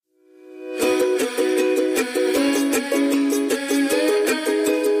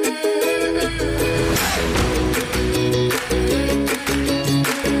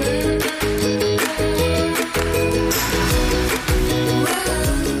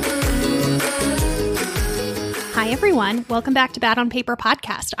Hi, everyone. Welcome back to Bad on Paper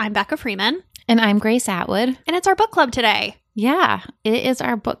podcast. I'm Becca Freeman. And I'm Grace Atwood. And it's our book club today. Yeah, it is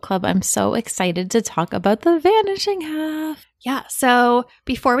our book club. I'm so excited to talk about The Vanishing Half. Yeah, so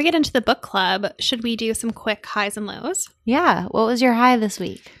before we get into the book club, should we do some quick highs and lows? Yeah, what was your high this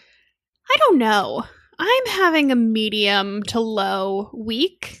week? I don't know. I'm having a medium to low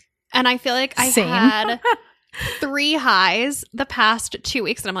week, and I feel like I had 3 highs the past 2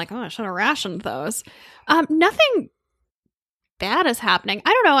 weeks, and I'm like, oh, I should have rationed those. Nothing bad is happening.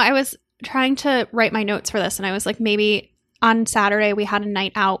 I don't know. I was trying to write my notes for this, and I was like, maybe on Saturday we had a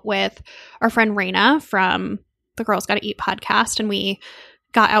night out with our friend Raina from the Girls Gotta Eat podcast, and we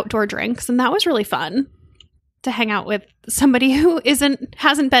got outdoor drinks, and that was really fun to hang out with somebody who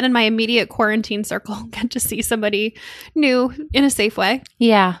hasn't been in my immediate quarantine circle, get to see somebody new in a safe way.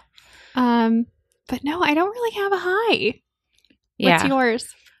 Yeah. But no, I don't really have a high. What's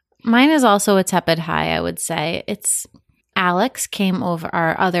yours? Mine is also a tepid high, I would say. It's Alex came over,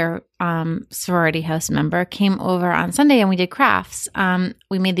 our other sorority house member, came over on Sunday and we did crafts.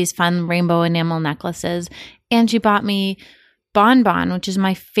 We made these fun rainbow enamel necklaces, and she bought me Bon Bon, which is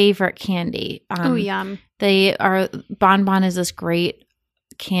my favorite candy. Oh, yum. Bon Bon is this great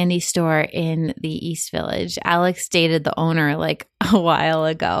candy store in the East Village. Alex dated the owner like a while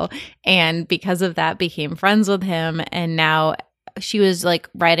ago, and because of that became friends with him, and now she was like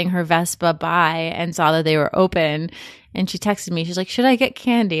riding her Vespa by and saw that they were open, and she texted me. She's like, should I get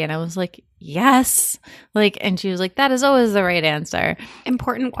candy? And I was like, yes. And she was like, that is always the right answer.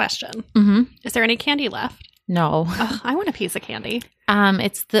 Important question. Mm-hmm. Is there any candy left? No. I want a piece of candy.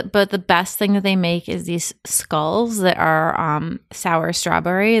 But the best thing that they make is these skulls that are sour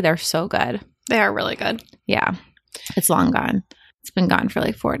strawberry. They're so good. They are really good. Yeah. It's long gone. It's been gone for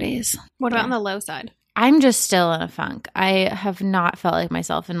like 4 days. What about on the low side? I'm just still in a funk. I have not felt like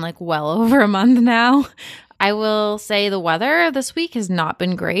myself in like well over a month now. I will say the weather this week has not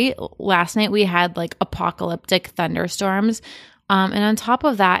been great. Last night we had like apocalyptic thunderstorms. And on top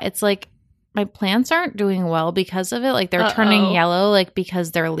of that, it's like my plants aren't doing well because of it. Like they're turning yellow, like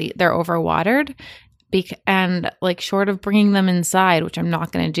because they're overwatered. And like short of bringing them inside, which I'm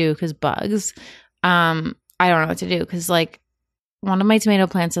not going to do because bugs, I don't know what to do because like one of my tomato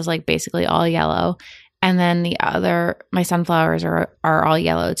plants is like basically all yellow. And then my sunflowers are all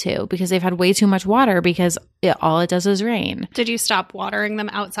yellow too because they've had way too much water because all it does is rain. Did you stop watering them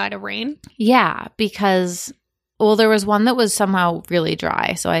outside of rain? Yeah, because, well, there was one that was somehow really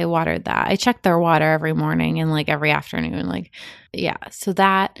dry. So I watered that. I checked their water every morning and like every afternoon. Like, yeah. So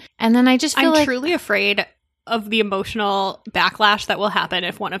that, and then I just feel I'm truly afraid of the emotional backlash that will happen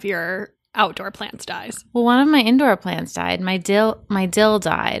if one of your outdoor plants dies. Well, one of my indoor plants died. My dill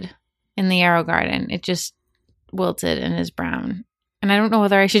died in the Yarrow garden. It just wilted and is brown. And I don't know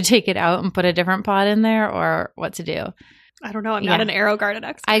whether I should take it out and put a different pot in there or what to do. I don't know. I'm not an Yarrow garden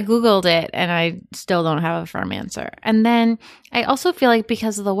expert. I Googled it and I still don't have a firm answer. And then I also feel like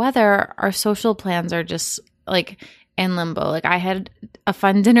because of the weather, our social plans are just like in limbo. Like I had a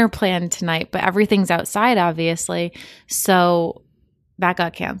fun dinner planned tonight, but everything's outside, obviously. So that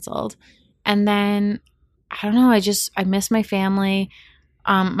got canceled. And then I don't know. I miss my family.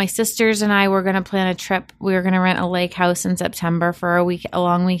 My sisters and I were going to plan a trip. We were going to rent a lake house in September for a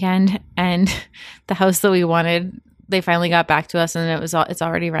long weekend. And the house that we wanted, they finally got back to us and it's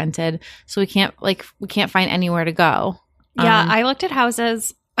already rented. So we can't find anywhere to go. Yeah. I looked at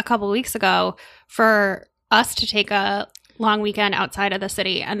houses a couple of weeks ago for us to take a long weekend outside of the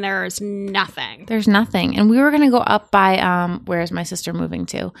city, and there's nothing. There's nothing. And we were going to go up by, where's my sister moving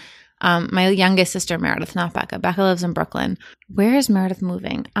to? My youngest sister, Meredith, not Becca. Becca lives in Brooklyn. Where is Meredith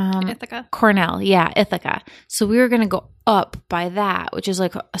moving? Ithaca. Cornell. Yeah, Ithaca. So we were going to go up by that, which is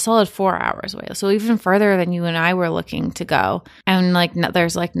like a solid 4 hours away. So even further than you and I were looking to go. And like,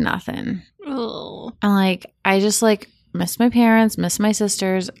 there's like nothing. Oh. And like, I just like miss my parents, miss my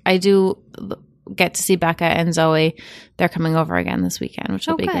sisters. I do get to see Becca and Zoe. They're coming over again this weekend, which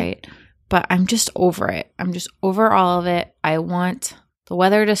will be great. But I'm just over it. I'm just over all of it. I want the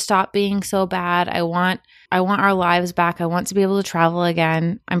weather to stop being so bad. I want our lives back. I want to be able to travel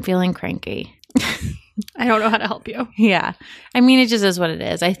again. I'm feeling cranky. I don't know how to help you. Yeah. I mean, it just is what it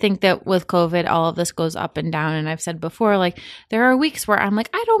is. I think that with COVID, all of this goes up and down. And I've said before, like, there are weeks where I'm like,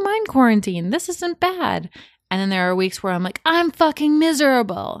 I don't mind quarantine. This isn't bad. And then there are weeks where I'm like, I'm fucking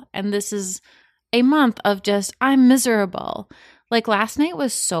miserable. And this is a month of just, I'm miserable. Like last night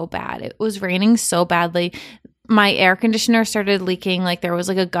was so bad. It was raining so badly. My air conditioner started leaking. Like there was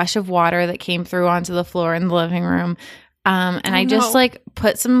like a gush of water that came through onto the floor in the living room. And I just like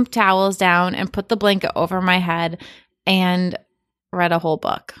put some towels down and put the blanket over my head and read a whole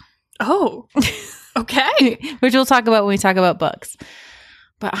book. Oh, Okay. Which we'll talk about when we talk about books.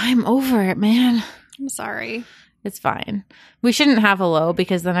 But I'm over it, man. I'm sorry. It's fine. We shouldn't have a low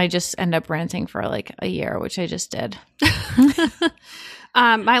because then I just end up ranting for like a year, which I just did.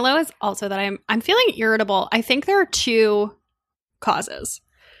 My low is also that I'm feeling irritable. I think there are two causes.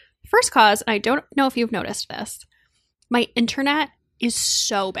 First cause, and I don't know if you've noticed this, my internet is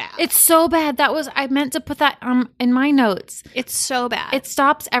so bad. It's so bad. I meant to put that in my notes. It's so bad. It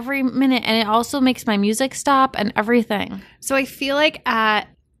stops every minute, and it also makes my music stop and everything. So I feel like I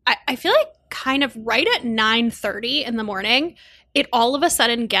feel like kind of right at 9:30 in the morning, it all of a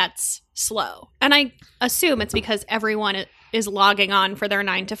sudden gets slow. And I assume it's because everyone is logging on for their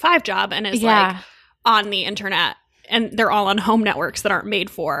 9 to 5 job and is like on the internet, and they're all on home networks that aren't made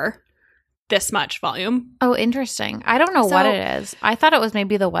for this much volume. Oh, interesting. I don't know what it is. I thought it was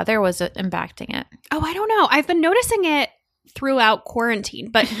maybe the weather was impacting it. Oh, I don't know. I've been noticing it throughout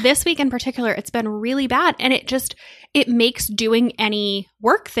quarantine, but this week in particular, it's been really bad. And it makes doing any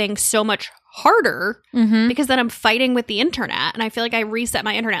work thing so much harder because then I'm fighting with the internet. And I feel like I reset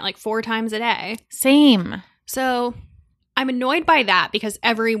my internet like 4 times a day. Same. So I'm annoyed by that because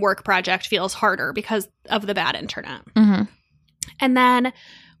every work project feels harder because of the bad internet. Mm-hmm. And then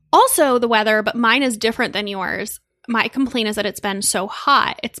also the weather, but mine is different than yours. My complaint is that it's been so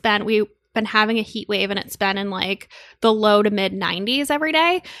hot. We've been having a heat wave and it's been in like the low to mid 90s every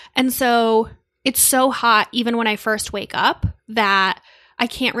day. And so it's so hot even when I first wake up that I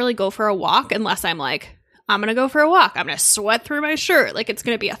can't really go for a walk unless I'm like, I'm going to go for a walk. I'm going to sweat through my shirt. Like it's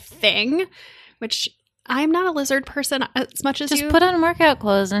going to be a thing, which I'm not a lizard person as much as you. Just put on workout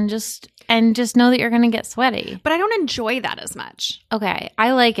clothes and just know that you're going to get sweaty. But I don't enjoy that as much. Okay.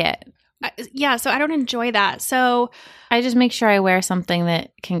 I like it. So I don't enjoy that. So I just make sure I wear something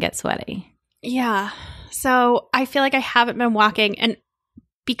that can get sweaty. Yeah. So I feel like I haven't been walking, and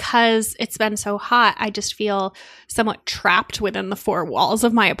because it's been so hot, I just feel somewhat trapped within the 4 walls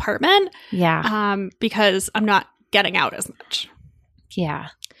of my apartment. Yeah. Because I'm not getting out as much. Yeah.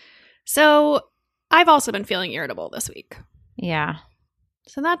 So I've also been feeling irritable this week. Yeah.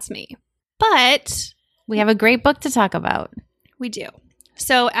 So that's me. But we have a great book to talk about. We do.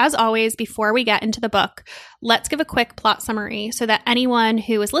 So as always, before we get into the book, let's give a quick plot summary so that anyone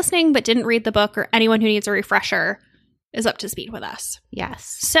who is listening but didn't read the book or anyone who needs a refresher is up to speed with us.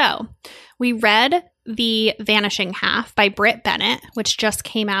 Yes. So we read The Vanishing Half by Brit Bennett, which just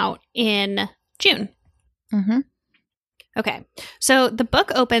came out in June. Mm-hmm. Okay. So the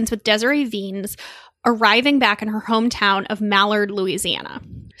book opens with Desiree Veens arriving back in her hometown of Mallard, Louisiana.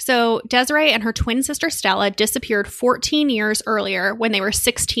 So Desiree and her twin sister Stella disappeared 14 years earlier when they were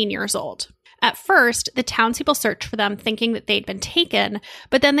 16 years old. At first, the townspeople searched for them thinking that they'd been taken,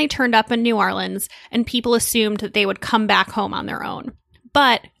 but then they turned up in New Orleans and people assumed that they would come back home on their own.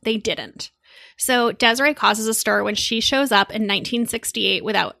 But they didn't. So Desiree causes a stir when she shows up in 1968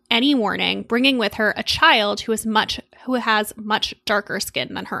 without any warning, bringing with her a child who has much darker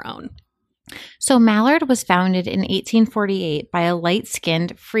skin than her own. So Mallard was founded in 1848 by a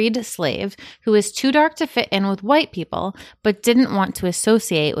light-skinned freed slave who was too dark to fit in with white people, but didn't want to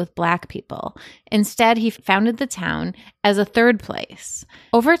associate with black people. Instead, he founded the town as a third place.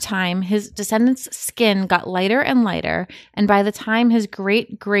 Over time, his descendants' skin got lighter and lighter, and by the time his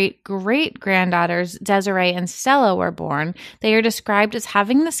great-great-great-granddaughters Desiree and Stella were born, they are described as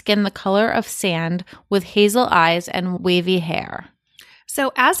having the skin the color of sand with hazel eyes and wavy hair.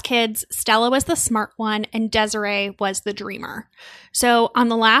 So as kids, Stella was the smart one and Desiree was the dreamer. So on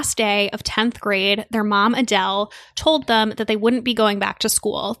the last day of 10th grade, their mom, Adele, told them that they wouldn't be going back to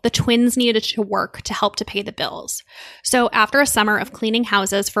school. The twins needed to work to help to pay the bills. So after a summer of cleaning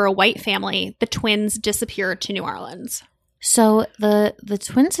houses for a white family, the twins disappeared to New Orleans. So the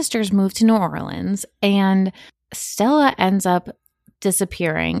twin sisters moved to New Orleans and Stella ends up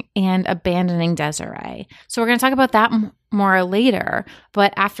disappearing and abandoning Desiree. So we're going to talk about that more later,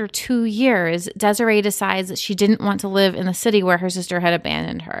 but after 2 years, Desiree decides that she didn't want to live in the city where her sister had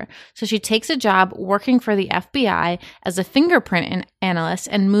abandoned her. So she takes a job working for the FBI as a fingerprint analyst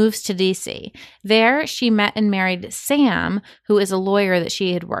and moves to DC. There, she met and married Sam, who is a lawyer that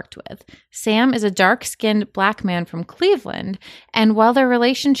she had worked with. Sam is a dark-skinned black man from Cleveland, and while their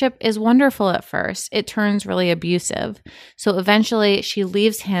relationship is wonderful at first, it turns really abusive. So eventually, she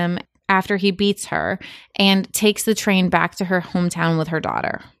leaves him after he beats her and takes the train back to her hometown with her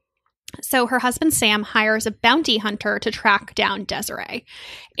daughter. So her husband, Sam, hires a bounty hunter to track down Desiree.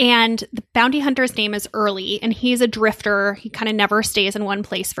 And the bounty hunter's name is Early, and he's a drifter. He kind of never stays in one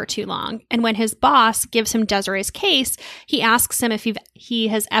place for too long. And when his boss gives him Desiree's case, he asks him if he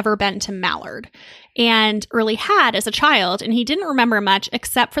has ever been to Mallard. and Early had as a child, and he didn't remember much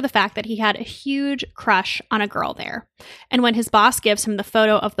except for the fact that he had a huge crush on a girl there. And when his boss gives him the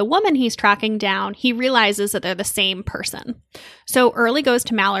photo of the woman he's tracking down, he realizes that they're the same person. So Early goes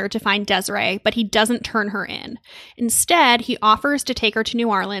to Mallard to find Desiree, but he doesn't turn her in. Instead, he offers to take her to New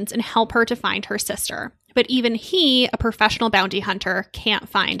Orleans and help her to find her sister. But even he, a professional bounty hunter, can't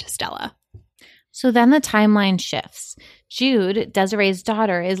find Stella. So then the timeline shifts. Jude, Desiree's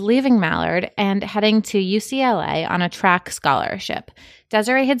daughter, is leaving Mallard and heading to UCLA on a track scholarship.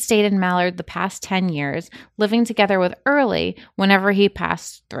 Desiree had stayed in Mallard the past 10 years, living together with Early whenever he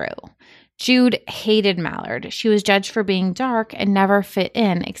passed through. Jude hated Mallard. She was judged for being dark and never fit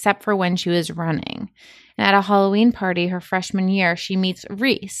in except for when she was running. And at a Halloween party her freshman year, she meets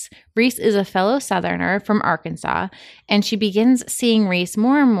Reese. Reese is a fellow Southerner from Arkansas, and she begins seeing Reese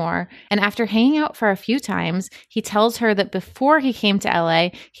more and more. And after hanging out for a few times, he tells her that before he came to LA,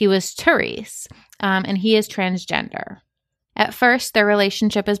 he was Therese, and he is transgender. At first, their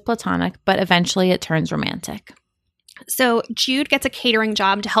relationship is platonic, but eventually it turns romantic. So Jude gets a catering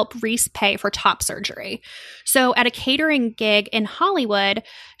job to help Reese pay for top surgery. So at a catering gig in Hollywood,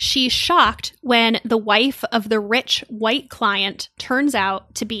 she's shocked when the wife of the rich white client turns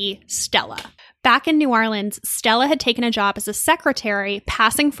out to be Stella. Back in New Orleans, Stella had taken a job as a secretary,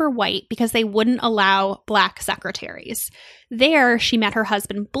 passing for white because they wouldn't allow black secretaries. There, she met her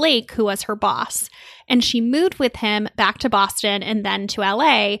husband, Blake, who was her boss, and she moved with him back to Boston and then to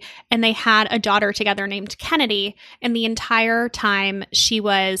LA, and they had a daughter together named Kennedy, and the entire time she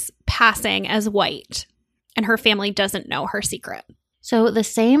was passing as white, and her family doesn't know her secret. So the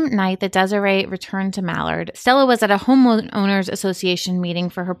same night that Desiree returned to Mallard, Stella was at a homeowners association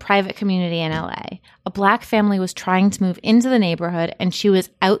meeting for her private community in LA. A black family was trying to move into the neighborhood, and she was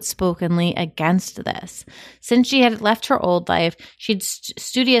outspokenly against this. Since she had left her old life, she'd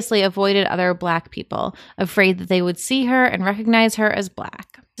studiously avoided other black people, afraid that they would see her and recognize her as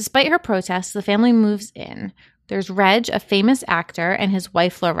black. Despite her protests, the family moves in. There's Reg, a famous actor, and his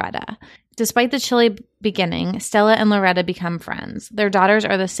wife Loretta. Despite the chilly beginning, Stella and Loretta become friends. Their daughters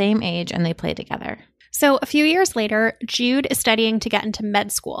are the same age and they play together. So a few years later, Jude is studying to get into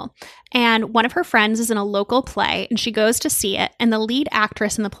med school, and one of her friends is in a local play, and she goes to see it, and the lead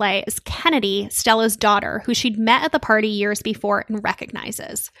actress in the play is Kennedy, Stella's daughter, who she'd met at the party years before and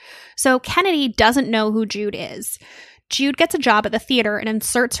recognizes. So Kennedy doesn't know who Jude is. Jude gets a job at the theater and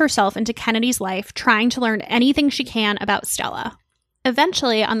inserts herself into Kennedy's life, trying to learn anything she can about Stella.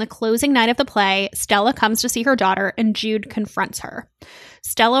 Eventually, on the closing night of the play, Stella comes to see her daughter and Jude confronts her.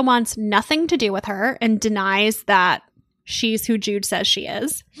 Stella wants nothing to do with her and denies that she's who Jude says she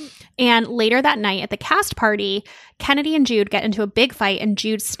is. And later that night at the cast party, Kennedy and Jude get into a big fight and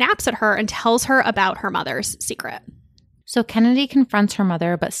Jude snaps at her and tells her about her mother's secret. So Kennedy confronts her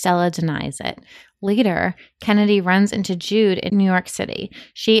mother, but Stella denies it. Later, Kennedy runs into Jude in New York City.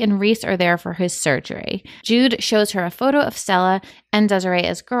 She and Reese are there for his surgery. Jude shows her a photo of Stella and Desiree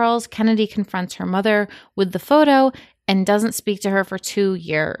as girls. Kennedy confronts her mother with the photo and doesn't speak to her for 2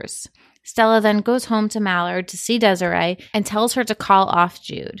 years. Stella then goes home to Mallard to see Desiree and tells her to call off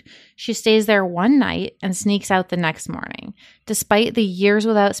Jude. She stays there one night and sneaks out the next morning. Despite the years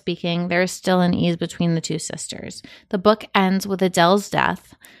without speaking, there is still an ease between the two sisters. The book ends with Adele's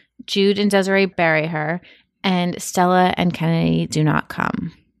death. Jude and Desiree bury her, and Stella and Kennedy do not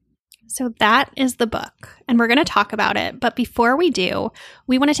come. So that is the book, and we're going to talk about it. But before we do,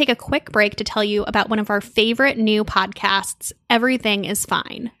 we want to take a quick break to tell you about one of our favorite new podcasts, Everything is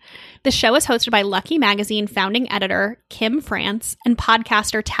Fine. The show is hosted by Lucky Magazine founding editor Kim France and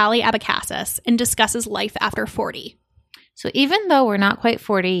podcaster Tally Abacassis and discusses life after 40. So even though we're not quite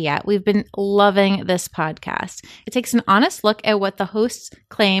 40 yet, we've been loving this podcast. It takes an honest look at what the hosts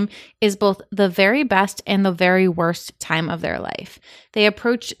claim is both the very best and the very worst time of their life. They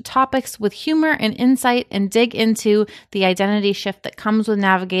approach topics with humor and insight and dig into the identity shift that comes with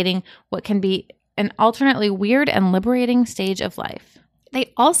navigating what can be an alternately weird and liberating stage of life.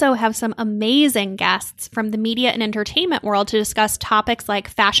 They also have some amazing guests from the media and entertainment world to discuss topics like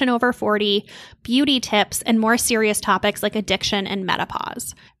fashion over 40, beauty tips, and more serious topics like addiction and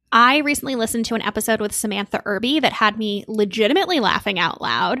menopause. I recently listened to an episode with Samantha Irby that had me legitimately laughing out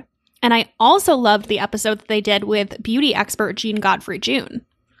loud. And I also loved the episode that they did with beauty expert Jean Godfrey June.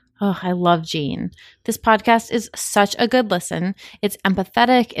 Oh, I love Jean. This podcast is such a good listen. It's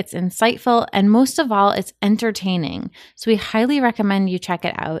empathetic, it's insightful, and most of all, it's entertaining. So we highly recommend you check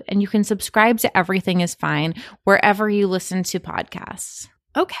it out, and you can subscribe to Everything is Fine wherever you listen to podcasts.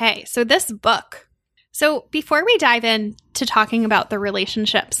 Okay, so this book. So before we dive in to talking about the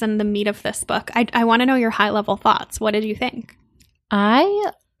relationships and the meat of this book, I want to know your high-level thoughts. What did you think?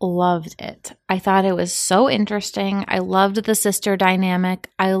 I loved it. I thought it was so interesting. I loved the sister dynamic.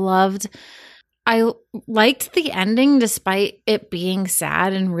 I liked the ending despite it being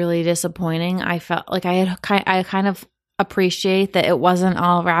sad and really disappointing. I felt like I kind of appreciate that it wasn't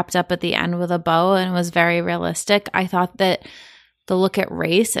all wrapped up at the end with a bow and it was very realistic. I thought that the look at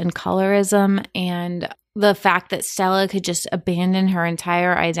race and colorism and the fact that Stella could just abandon her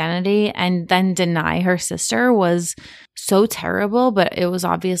entire identity and then deny her sister was so terrible, but it was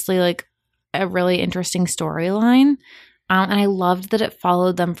obviously like a really interesting storyline. And I loved that it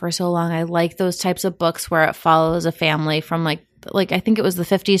followed them for so long. I like those types of books where it follows a family from like I think it was the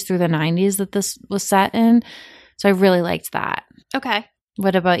 50s through the 90s that this was set in. So I really liked that. Okay.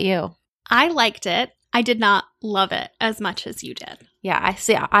 What about you? I liked it. I did not love it as much as you did. Yeah, I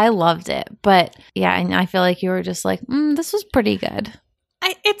see. I loved it. But yeah, and I feel like you were just like, this was pretty good.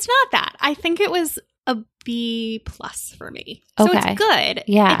 It's not that. I think it was a B+ for me. So it's good.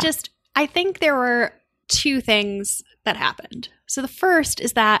 Yeah. I think there were two things that happened. So the first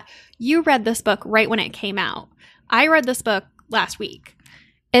is that you read this book right when it came out. I read this book last week.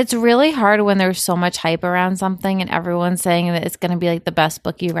 It's really hard when there's so much hype around something and everyone's saying that it's going to be like the best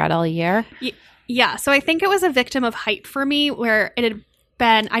book you read all year. Yeah. So I think it was a victim of hype for me where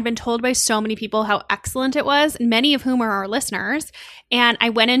I'd been told by so many people how excellent it was, many of whom are our listeners. And I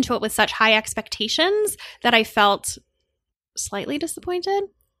went into it with such high expectations that I felt slightly disappointed.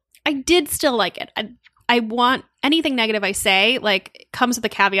 I did still like it. I want anything negative I say, like, comes with a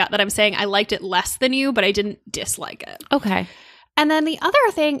caveat that I'm saying I liked it less than you, but I didn't dislike it. Okay. And then the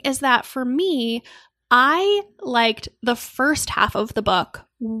other thing is that for me, I liked the first half of the book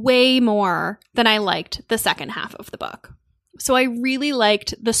way more than I liked the second half of the book. So I really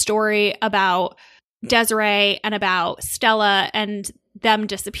liked the story about Desiree and about Stella and them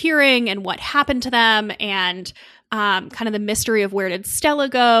disappearing and what happened to them and kind of the mystery of where did Stella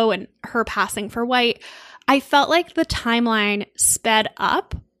go and her passing for white. I felt like the timeline sped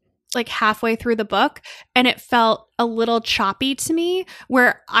up like halfway through the book and it felt a little choppy to me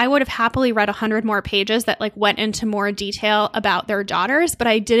where I would have happily read 100 more pages that like went into more detail about their daughters, but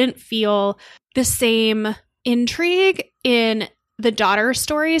I didn't feel the same intrigue in the daughter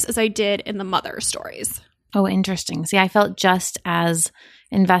stories as I did in the mother stories. Oh, interesting. See, I felt just as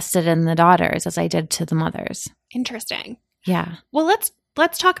invested in the daughters as I did to the mothers. Interesting. Yeah. Well,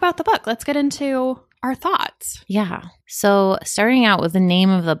 let's talk about the book. Let's get into our thoughts. Yeah. So starting out with the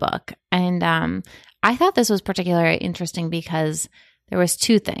name of the book. And I thought this was particularly interesting because there was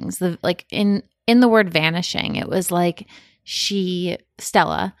two things. In the word vanishing, it was like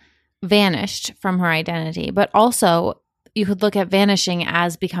Stella, vanished from her identity. But also you could look at vanishing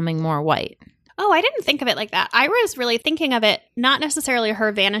as becoming more white. Oh, I didn't think of it like that. I was really thinking of it not necessarily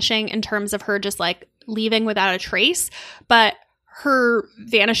her vanishing in terms of her just like leaving without a trace, but her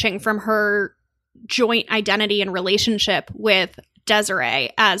vanishing from her joint identity and relationship with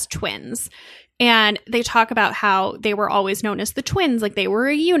Desiree as twins. And they talk about how they were always known as the twins, like they were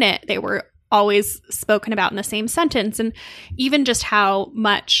a unit. They were always spoken about in the same sentence. And even just how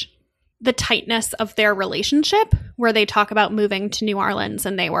much the tightness of their relationship, where they talk about moving to New Orleans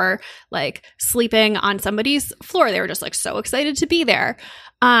and they were like sleeping on somebody's floor. They were just like so excited to be there.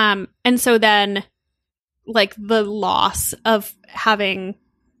 And so then like the loss of having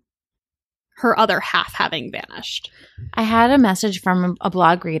her other half having vanished. I had a message from a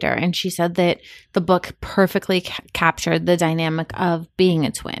blog reader and she said that the book perfectly captured the dynamic of being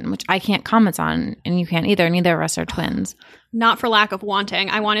a twin, which I can't comment on and you can't either. Neither of us are twins. Not for lack of wanting.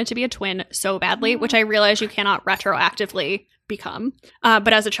 I wanted to be a twin so badly, which I realize you cannot retroactively become.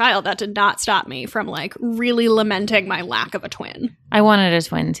 But as a child, that did not stop me from like really lamenting my lack of a twin. I wanted a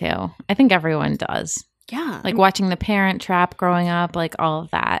twin too. I think everyone does. Yeah. Like watching The Parent Trap growing up, like all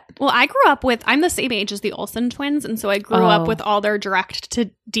of that. Well, I grew up with, I'm the same age as the Olsen twins. And so I grew up with all their direct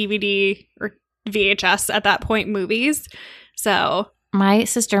to DVD or VHS at that point movies. So my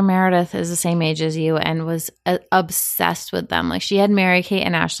sister Meredith is the same age as you and was obsessed with them. Like she had Mary-Kate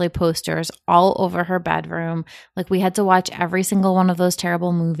and Ashley posters all over her bedroom. Like we had to watch every single one of those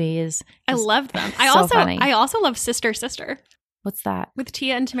terrible movies. I loved them. I also love Sister Sister. What's that? With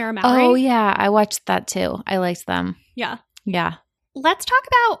Tia and Tamara Mallory. Oh, yeah. I watched that too. I liked them. Yeah. Yeah. Let's talk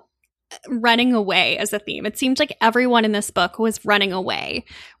about running away as a theme. It seemed like everyone in this book was running away,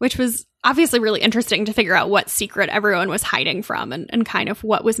 which was obviously really interesting to figure out what secret everyone was hiding from and kind of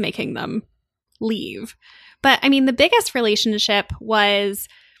what was making them leave. But I mean, the biggest relationship was,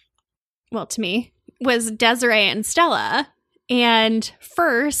 well, to me, was Desiree and Stella. And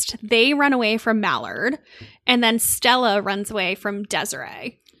first, they run away from Mallard, and then Stella runs away from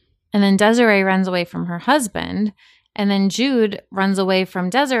Desiree. And then Desiree runs away from her husband, And then Jude runs away from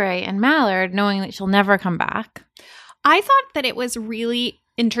Desiree and Mallard knowing that she'll never come back. I thought that it was really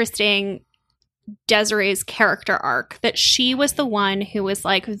interesting, Desiree's character arc, that she was the one who was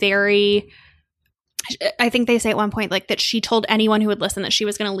like very, I think they say at one point like that she told anyone who would listen that she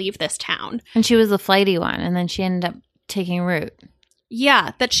was going to leave this town. And she was the flighty one, and then she ended up taking root.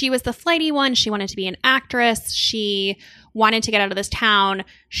 Yeah, that she was the flighty one. She wanted to be an actress. She wanted to get out of this town.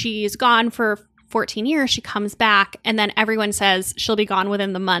 She's gone for 14 years. She comes back, and then everyone says she'll be gone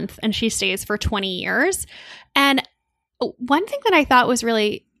within the month, and she stays for 20 years. And one thing that I thought was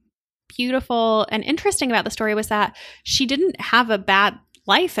really beautiful and interesting about the story was that she didn't have a bad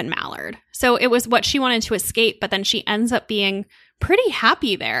life in Mallard. So it was what she wanted to escape, but then she ends up being pretty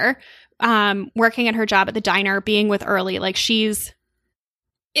happy there, working at her job at the diner, being with Early. Like she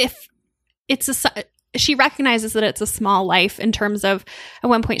recognizes that it's a small life in terms of, at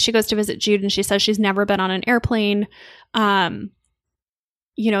one point she goes to visit Jude and she says she's never been on an airplane. There's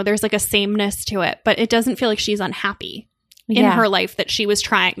like a sameness to it, but it doesn't feel like she's unhappy in her life, that she was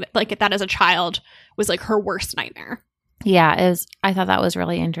trying, like that as a child was like her worst nightmare. Yeah, I thought that was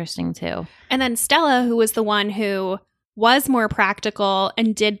really interesting too. And then Stella, who was the one who was more practical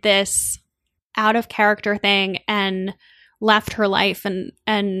and did this out of character thing and left her life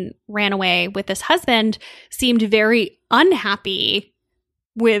and ran away with this husband, seemed very unhappy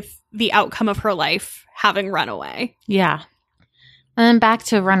with the outcome of her life having run away. Yeah. And then back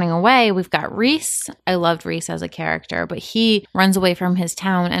to running away, we've got Reese. I loved Reese as a character, but he runs away from his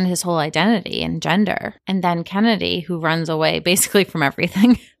town and his whole identity and gender. And then Kennedy, who runs away basically from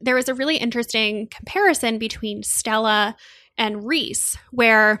everything. There was a really interesting comparison between Stella and Reese,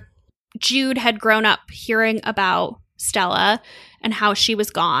 where Jude had grown up hearing about Stella and how she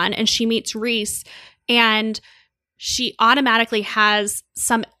was gone, and she meets Reese, and she automatically has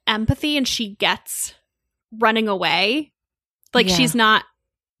some empathy, and she gets running away. Like, she's not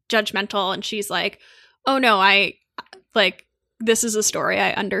judgmental, and she's like, oh no, this is a story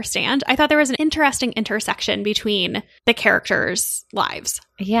I understand. I thought there was an interesting intersection between the characters' lives.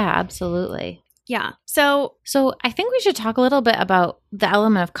 Yeah, absolutely. Yeah. So I think we should talk a little bit about the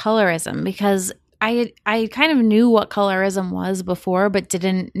element of colorism, because I kind of knew what colorism was before, but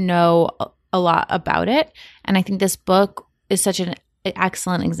didn't know a lot about it. And I think this book is such an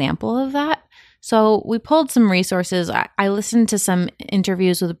excellent example of that. So we pulled some resources. I listened to some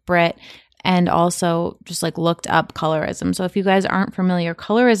interviews with Britt and also just like looked up colorism. So if you guys aren't familiar,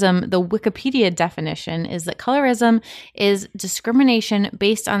 colorism, the Wikipedia definition is that colorism is discrimination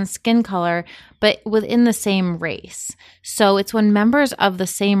based on skin color, but within the same race. So it's when members of the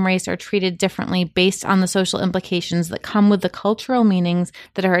same race are treated differently based on the social implications that come with the cultural meanings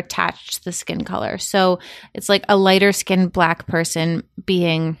that are attached to the skin color. So it's like a lighter skinned Black person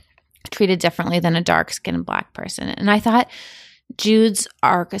being treated differently than a dark skinned Black person. And I thought Jude's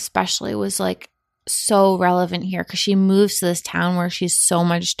arc especially was like so relevant here, because she moves to this town where she's so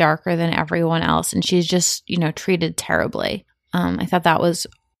much darker than everyone else, and she's just, treated terribly. I thought that was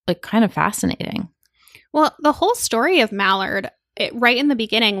like kind of fascinating. Well, the whole story of Mallard, right in the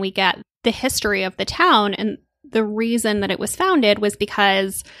beginning, we get the history of the town, and the reason that it was founded was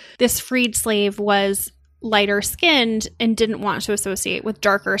because this freed slave was lighter skinned and didn't want to associate with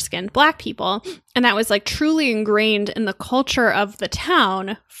darker skinned Black people. And that was like truly ingrained in the culture of the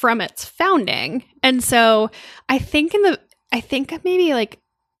town from its founding. And so I think maybe like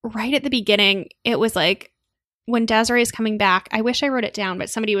right at the beginning, it was like when Desiree's coming back, I wish I wrote it down, but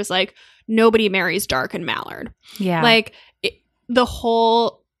somebody was like, nobody marries dark in Mallard. Yeah. Like the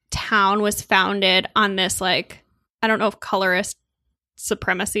whole town was founded on this, like, I don't know if colorist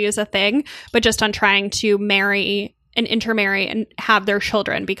supremacy is a thing, but just on trying to marry and intermarry and have their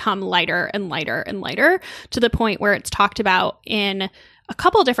children become lighter and lighter and lighter, to the point where it's talked about in a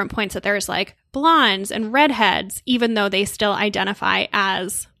couple different points that there's like blondes and redheads, even though they still identify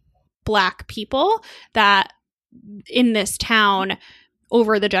as Black people, that in this town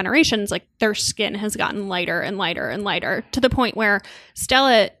over the generations, like their skin has gotten lighter and lighter and lighter, to the point where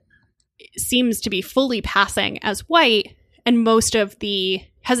Stella seems to be fully passing as white. And most of the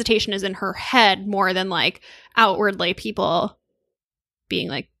hesitation is in her head more than like outwardly people being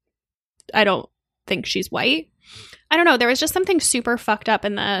like, I don't think she's white. I don't know. There was just something super fucked up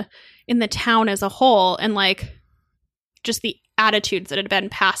in the town as a whole, and like just the attitudes that had been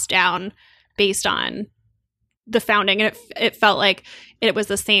passed down based on the founding. And it felt like it was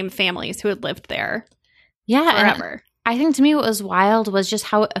the same families who had lived there forever. I think to me what was wild was just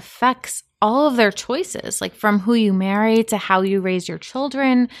how it affects all of their choices, like from who you marry to how you raise your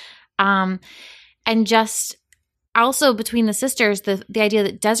children. And just also between the sisters, the idea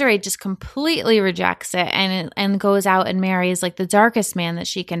that Desiree just completely rejects it and goes out and marries like the darkest man that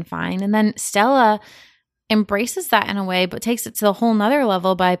she can find. And then Stella embraces that in a way, but takes it to a whole nother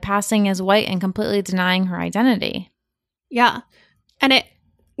level by passing as white and completely denying her identity. Yeah. And it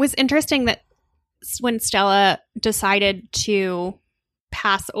was interesting that when Stella decided to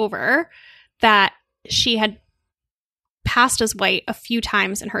pass over, that she had passed as white a few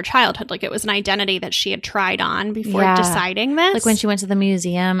times in her childhood. Like it was an identity that she had tried on before deciding this. Like when she went to the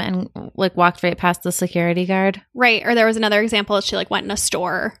museum and like walked right past the security guard. Right. Or there was another example that she like went in a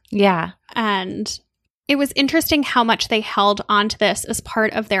store. Yeah. And it was interesting how much they held onto this as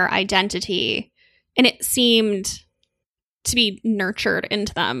part of their identity. And it seemed to be nurtured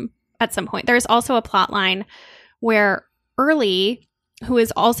into them at some point. There's also a plot line where Early, who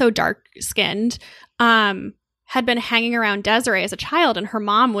is also dark-skinned, had been hanging around Desiree as a child, and her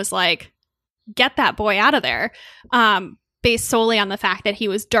mom was like, get that boy out of there, based solely on the fact that he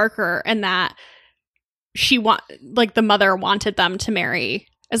was darker and that the mother wanted them to marry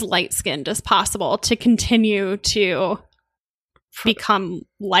as light-skinned as possible to continue to become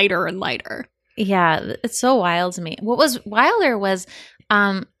lighter and lighter. Yeah, it's so wild to me. What was wilder was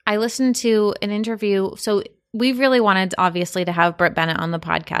I listened to an interview. So we really wanted, obviously, to have Brit Bennett on the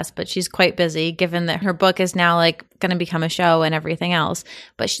podcast, but she's quite busy given that her book is now like going to become a show and everything else.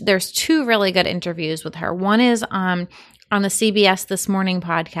 But there's two really good interviews with her. One is on the CBS This Morning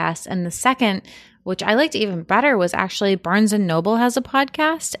podcast, and the second, which I liked even better, was actually Barnes & Noble has a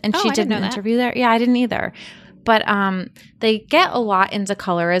podcast, and she did an interview there. Yeah, I didn't either. But they get a lot into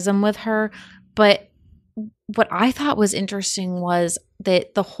colorism with her. But what I thought was interesting was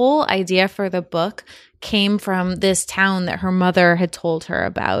that the whole idea for the book came from this town that her mother had told her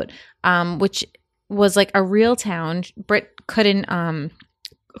about, which was like a real town. Brit couldn't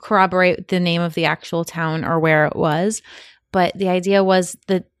corroborate the name of the actual town or where it was, but the idea was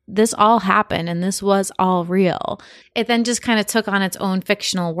that this all happened and this was all real. It then just kind of took on its own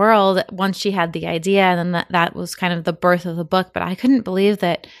fictional world once she had the idea, and then that was kind of the birth of the book. But I couldn't believe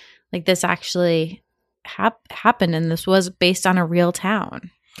that like this actually happened and this was based on a real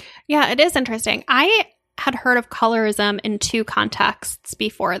town. Yeah, it is interesting. I had heard of colorism in two contexts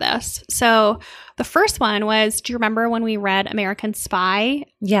before this. So the first one was, do you remember when we read American Spy?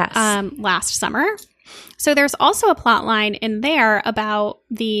 Yes. Last summer? So there's also a plot line in there about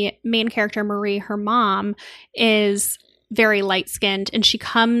the main character, Marie. Her mom is very light-skinned, and she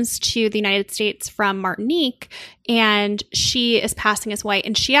comes to the United States from Martinique, and she is passing as white,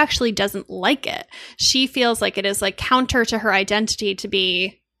 and she actually doesn't like it. She feels like it is like counter to her identity to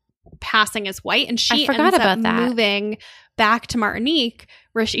be passing as white, and she ends up moving back to Martinique,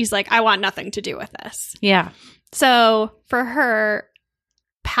 where she's like, I want nothing to do with this. Yeah. So for her,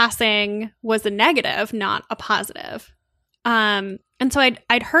 passing was a negative, not a positive. And so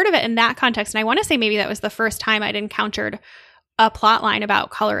I'd heard of it in that context, and I want to say maybe that was the first time I'd encountered a plot line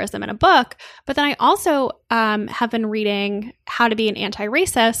about colorism in a book. But then I also have been reading How to Be an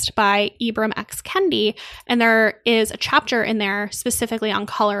Anti-Racist by Ibram X. Kendi, and there is a chapter in there specifically on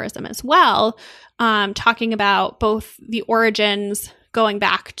colorism as well, talking about both the origins going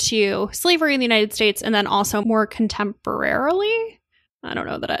back to slavery in the United States and then also more contemporarily. I don't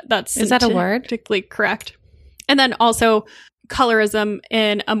know that that's is that a word? Particularly correct. And then also colorism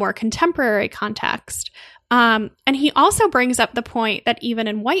in a more contemporary context. And he also brings up the point that even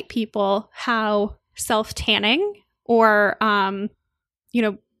in white people, how self-tanning or,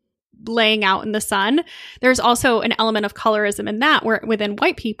 laying out in the sun, there's also an element of colorism in that, where within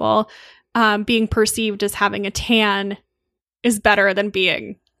white people, being perceived as having a tan is better than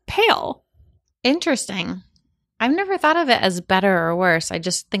being pale. Interesting. I've never thought of it as better or worse. I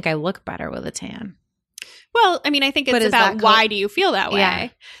just think I look better with a tan. Well, I mean, I think it's about why do you feel that way? Yeah.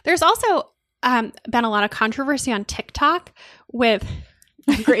 There's also been a lot of controversy on TikTok with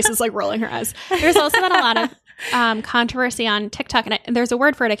Grace is like rolling her eyes. There's also been a lot of controversy on TikTok, and there's a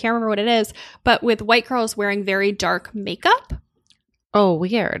word for it. I can't remember what it is, but with white girls wearing very dark makeup. Oh,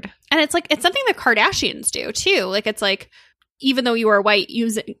 weird. And it's like, it's something the Kardashians do too. Like, it's like, even though you are white,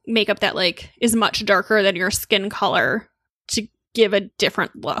 using makeup that like is much darker than your skin color to give a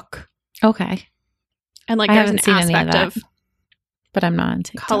different look. Okay. And like there's an aspect of but I'm not on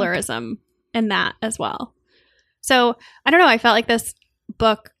TikTok. Colorism in that as well. So I don't know. I felt like this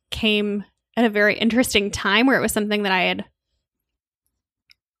book came at a very interesting time where it was something that I had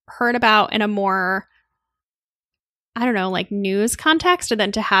heard about in a more, I don't know, like news context, and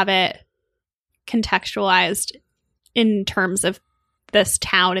then to have it contextualized in terms of this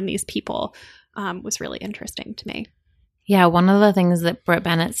town and these people was really interesting to me. Yeah, one of the things that Britt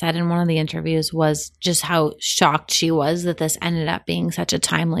Bennett said in one of the interviews was just how shocked she was that this ended up being such a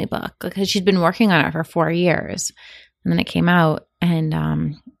timely book, because she'd been working on it for 4 years and then it came out,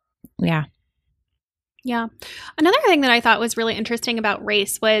 and yeah. Yeah. Another thing that I thought was really interesting about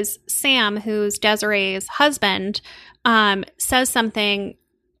race was Sam, who's Desiree's husband, says something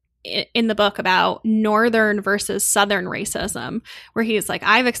in the book about Northern versus Southern racism, where he's like,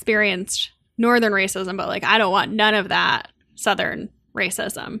 I've experienced Northern racism, but like, I don't want none of that Southern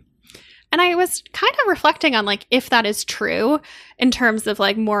racism. And I was kind of reflecting on like, if that is true in terms of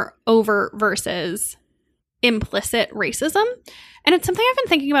like more overt versus implicit racism. And it's something I've been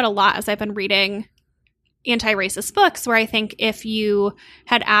thinking about a lot as I've been reading anti-racist books, where I think if you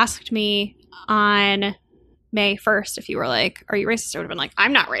had asked me on May 1st, if you were like, are you racist? I would have been like,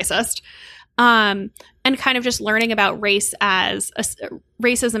 I'm not racist. And kind of just learning about race as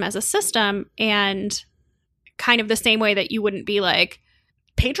racism as a system, and kind of the same way that you wouldn't be like,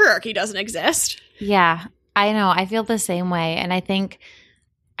 patriarchy doesn't exist. Yeah, I know. I feel the same way. And I think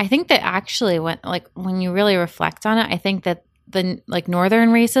that actually when you really reflect on it, I think that the like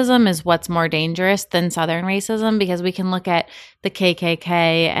Northern racism is what's more dangerous than Southern racism, because we can look at the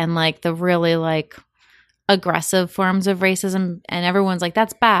KKK and like the really like aggressive forms of racism and everyone's like,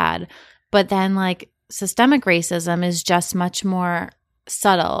 that's bad. But then like systemic racism is just much more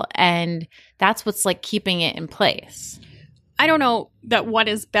subtle, and that's what's like keeping it in place. I don't know that one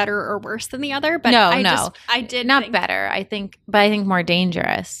is better or worse than the other, but I did not think better. I think more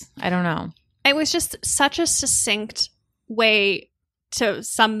dangerous. I don't know. It was just such a succinct way to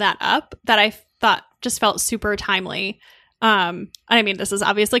sum that up that I thought just felt super timely. And I mean, this is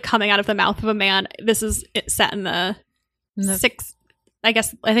obviously coming out of the mouth of a man. This is set in the I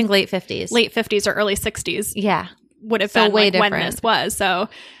think late 50s. Late 50s or early 60s. Yeah. Would have been way like different when this was. So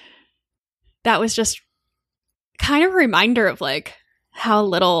that was just kind of a reminder of like how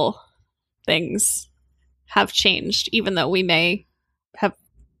little things have changed, even though we may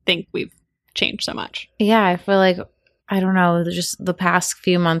think we've changed so much. Yeah, I feel like, I don't know, just the past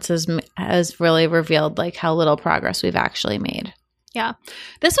few months has really revealed like how little progress we've actually made. Yeah.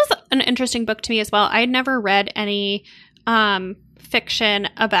 This was an interesting book to me as well. I had never read any fiction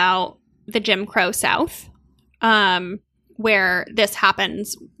about the Jim Crow South, where this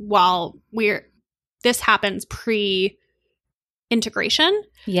happens this happens pre-integration.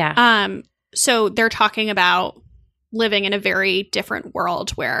 Yeah. So they're talking about living in a very different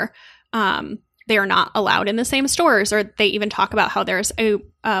world where they are not allowed in the same stores, or they even talk about how there's a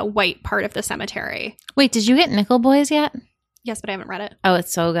white part of the cemetery. Wait, did you get Nickel Boys yet? Yes, but I haven't read it. Oh,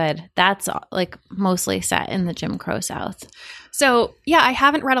 it's so good. That's like mostly set in the Jim Crow South. So yeah, I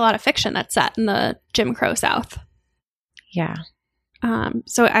haven't read a lot of fiction that's set in the Jim Crow South. Yeah.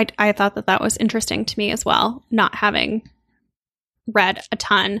 So I thought that was interesting to me as well, not having read a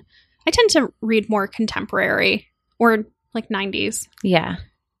ton. I tend to read more contemporary or like 90s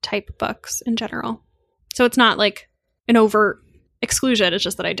type books in general. So it's not like an overt exclusion. It's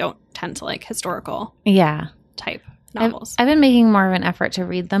just that I don't tend to like historical type novels. I've been making more of an effort to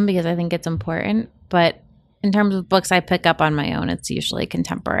read them because I think it's important. But in terms of books I pick up on my own, it's usually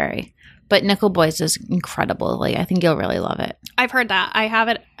contemporary. But Nickel Boys is incredible. Like, I think you'll really love it. I've heard that. I have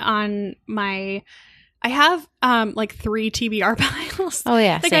it on my – I have like 3 TBR piles. Oh,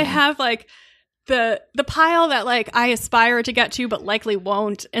 yeah. Like same. I have like the pile that like I aspire to get to but likely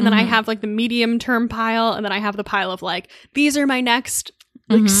won't. And then I have like the medium term pile. And then I have the pile of like, these are my next –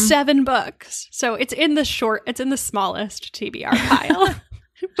 like 7 books. So it's in the smallest TBR pile,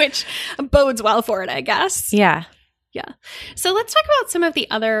 which bodes well for it, I guess. Yeah. Yeah. So let's talk about some of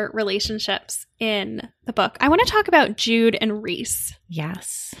the other relationships in the book. I want to talk about Jude and Reese.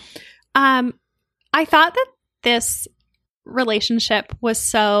 Yes. I thought that this relationship was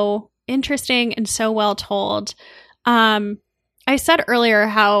so interesting and so well told. I said earlier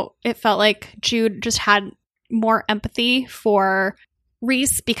how it felt like Jude just had more empathy for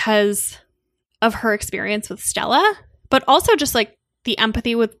Reese because of her experience with Stella, but also just like the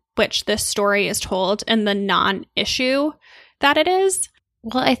empathy with which this story is told and the non-issue that it is.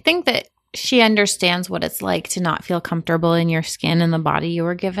 Well, I think that she understands what it's like to not feel comfortable in your skin and the body you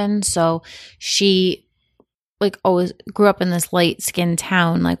were given. So she like always grew up in this light skinned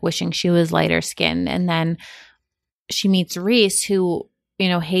town, like wishing she was lighter skinned. And then she meets Reese, who, you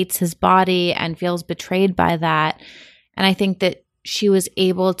know, hates his body and feels betrayed by that. And I think that she was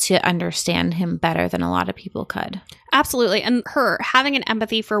able to understand him better than a lot of people could. Absolutely. And her having an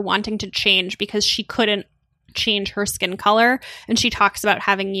empathy for wanting to change because she couldn't change her skin color. And she talks about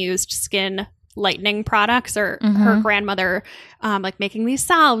having used skin lightening products, or her grandmother like making these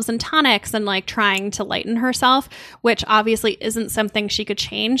salves and tonics and like trying to lighten herself, which obviously isn't something she could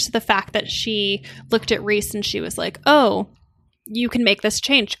change. So the fact that she looked at Rhys and she was like, oh, you can make this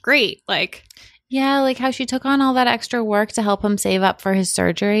change. Great. Like, yeah, like how she took on all that extra work to help him save up for his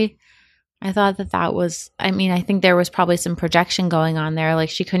surgery. I thought that was, I mean, I think there was probably some projection going on there. Like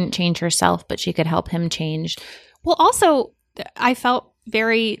she couldn't change herself, but she could help him change. Well, also, I felt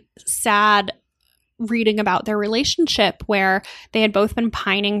very sad reading about their relationship where they had both been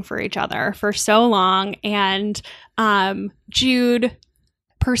pining for each other for so long. And Jude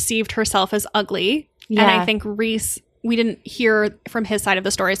perceived herself as ugly. Yeah. And I think Rhys, we didn't hear from his side of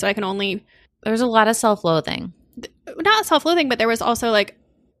the story, so I can only... There was a lot of self-loathing. Not self-loathing, but there was also like,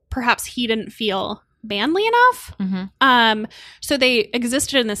 perhaps he didn't feel manly enough. So they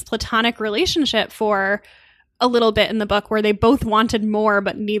existed in this platonic relationship for a little bit in the book where they both wanted more,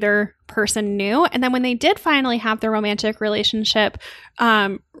 but neither person knew. And then when they did finally have the romantic relationship,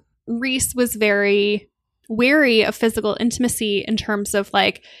 Rhys was very wary of physical intimacy in terms of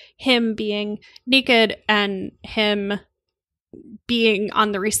like him being naked and him being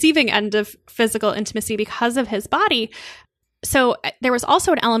on the receiving end of physical intimacy because of his body. So there was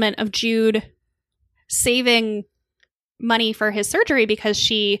also an element of Jude saving money for his surgery because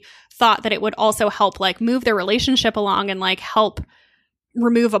she thought that it would also help like move their relationship along and like help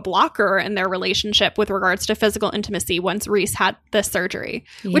remove a blocker in their relationship with regards to physical intimacy once Rhys had this surgery,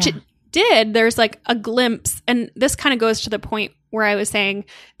 which it did. There's like a glimpse, and this kind of goes to the point where I was saying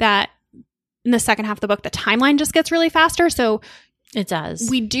that in the second half of the book, the timeline just gets really faster. So it does.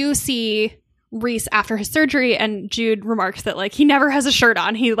 We do see Rhys after his surgery, and Jude remarks that like he never has a shirt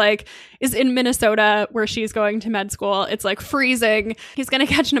on. He like is in Minnesota where she's going to med school. It's like freezing. He's going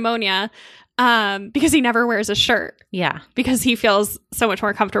to catch pneumonia because he never wears a shirt. Yeah. Because he feels so much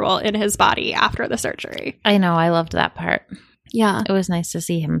more comfortable in his body after the surgery. I know. I loved that part. Yeah. It was nice to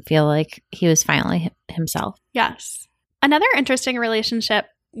see him feel like he was finally himself. Yes. Another interesting relationship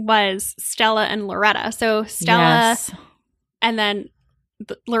was Stella and Loretta. So Stella and then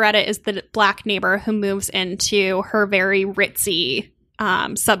Loretta is the black neighbor who moves into her very ritzy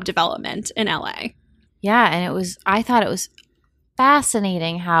subdevelopment in LA. Yeah, and I thought it was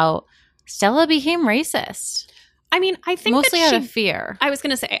fascinating how Stella became racist. I mean, I think mostly out of fear. I was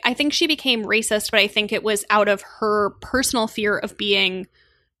going to say, I think she became racist, but I think it was out of her personal fear of being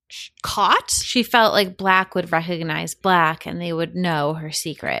caught. She felt like black would recognize black and they would know her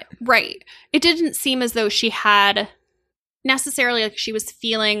secret. Right. It didn't seem as though she had necessarily like she was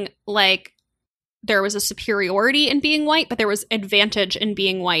feeling like there was a superiority in being white, but there was advantage in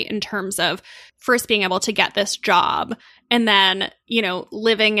being white in terms of first being able to get this job and then, you know,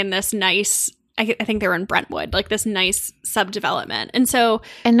 living in this nice, I think they were in Brentwood, like this nice subdevelopment.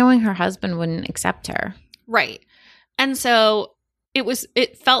 And knowing her husband wouldn't accept her. Right. And so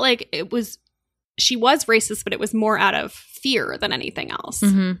it felt like she was racist, but it was more out of fear than anything else.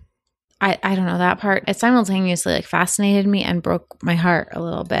 Mm-hmm. I don't know that part. It simultaneously like fascinated me and broke my heart a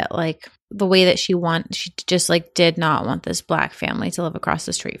little bit. Like the way that she just like did not want this black family to live across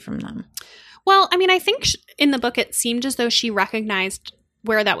the street from them. Well, I mean, I think in the book it seemed as though she recognized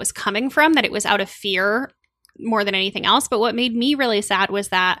where that was coming from, that it was out of fear more than anything else. But what made me really sad was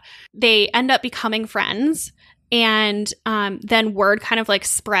that they end up becoming friends. And then word kind of like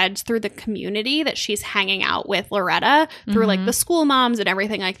spreads through the community that she's hanging out with Loretta through like the school moms and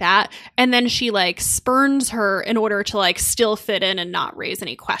everything like that. And then she like spurns her in order to like still fit in and not raise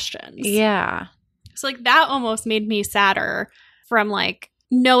any questions. Yeah. So like that almost made me sadder from like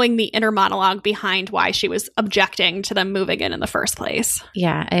knowing the inner monologue behind why she was objecting to them moving in the first place.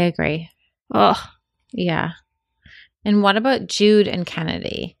 Yeah, I agree. Ugh. Yeah. And what about Jude and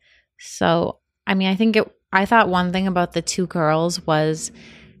Kennedy? So, I mean, I thought one thing about the two girls was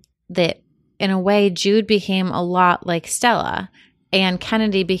that in a way Jude became a lot like Stella and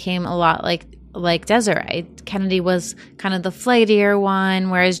Kennedy became a lot like Desiree. Kennedy was kind of the flightier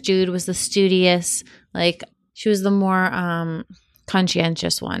one, whereas Jude was the studious, like she was the more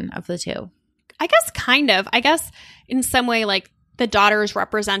conscientious one of the two. I guess kind of. I guess in some way like the daughters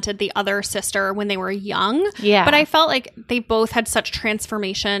represented the other sister when they were young. Yeah. But I felt like they both had such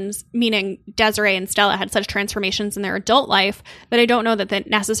transformations, meaning Desiree and Stella had such transformations in their adult life that I don't know that that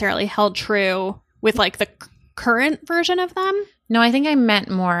necessarily held true with like the current version of them. No, I think I meant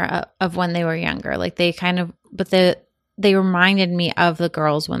more of when they were younger. Like they kind of, but they reminded me of the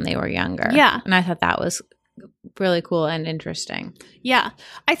girls when they were younger. Yeah. And I thought that was really cool and interesting. Yeah.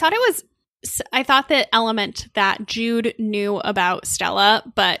 I thought the element that Jude knew about Stella,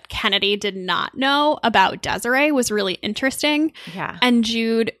 but Kennedy did not know about Desiree was really interesting. Yeah. And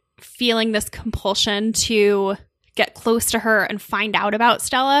Jude feeling this compulsion to get close to her and find out about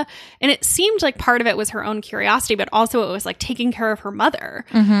Stella. And it seemed like part of it was her own curiosity, but also it was like taking care of her mother.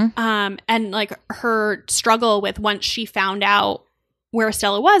 And like her struggle with, once she found out where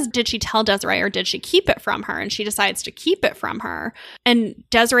Stella was, did she tell Desiree or did she keep it from her? And she decides to keep it from her. And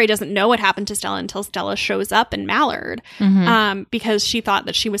Desiree doesn't know what happened to Stella until Stella shows up in Mallard, because she thought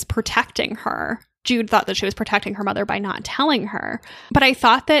that she was protecting her. Jude thought that she was protecting her mother by not telling her. But I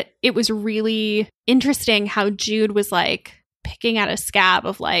thought that it was really interesting how Jude was like picking at a scab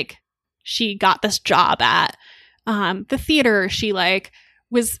of like, she got this job at the theater. She like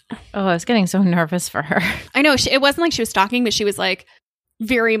was... Oh, I was getting so nervous for her. I know. It wasn't like she was stalking, but she was like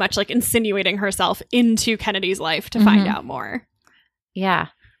very much like insinuating herself into Kennedy's life to find out more. Yeah.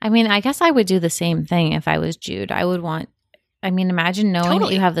 I mean, I guess I would do the same thing if I was Jude. I would want... I mean, imagine knowing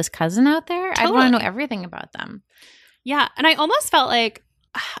that you have this cousin out there. I'd want to know everything about them. Yeah. And I almost felt like,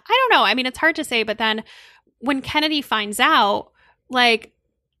 I don't know. I mean, it's hard to say. But then when Kennedy finds out, like,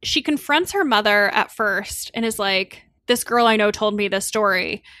 she confronts her mother at first and is like, this girl I know told me this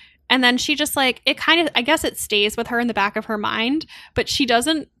story. And then she just like, it kind of, I guess it stays with her in the back of her mind, but she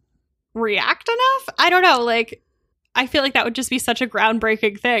doesn't react enough. I don't know. Like, I feel like that would just be such a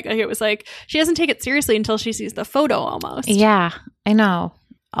groundbreaking thing. Like, it was like, she doesn't take it seriously until she sees the photo almost. Yeah, I know.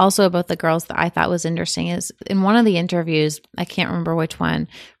 Also about the girls that I thought was interesting is in one of the interviews, I can't remember which one,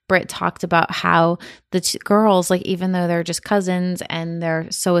 Britt talked about how the girls, like, even though they're just cousins and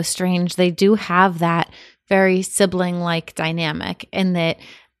they're so estranged, they do have that very sibling-like dynamic in that,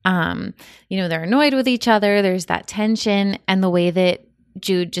 you know, they're annoyed with each other. There's that tension, and the way that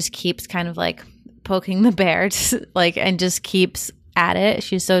Jude just keeps kind of like poking the bear, like, and just keeps at it.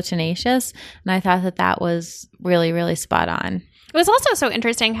 She's so tenacious. And I thought that that was really, really spot on. It was also so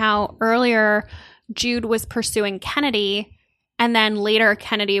interesting how earlier Jude was pursuing Kennedy, and then later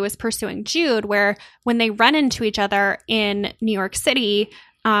Kennedy was pursuing Jude, where when they run into each other in New York City,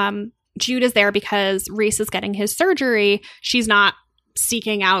 Jude is there because Reese is getting his surgery. She's not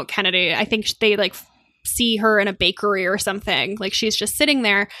seeking out Kennedy. I think they like see her in a bakery or something. Like, she's just sitting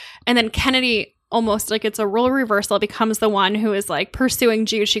there. And then Kennedy, almost like it's a role reversal, becomes the one who is like pursuing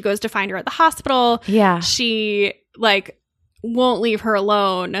Jude. She goes to find her at the hospital. Yeah. She like won't leave her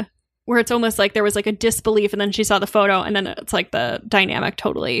alone, where it's almost like there was like a disbelief, and then she saw the photo, and then it's like the dynamic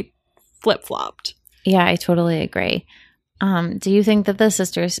totally flip-flopped. Yeah, I totally agree. Do you think that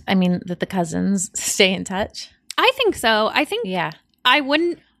that the cousins stay in touch? I think so. I think yeah. I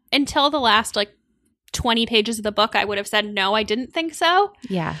wouldn't, until the last like 20 pages of the book, I would have said no, I didn't think so.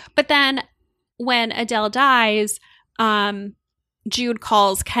 Yeah. But then when Adele dies, Jude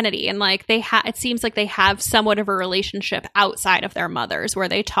calls Kennedy, and like it seems like they have somewhat of a relationship outside of their mothers where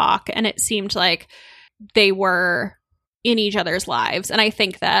they talk, and it seemed like they were in each other's lives. And I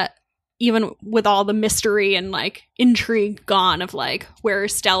think that even with all the mystery and like intrigue gone of like where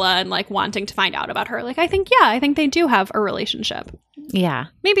Stella and like wanting to find out about her, like I think they do have a relationship. Yeah.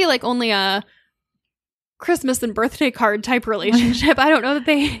 Maybe like only a Christmas and birthday card type relationship. I don't know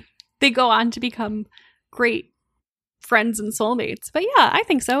that they go on to become great friends and soulmates. But yeah, I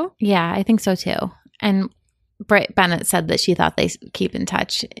think so. Yeah, I think so too. And Britt Bennett said that she thought they keep in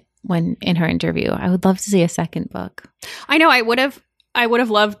touch when in her interview. I would love to see a second book. I know. I would have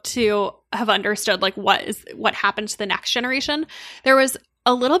loved to have understood like what happened to the next generation. There was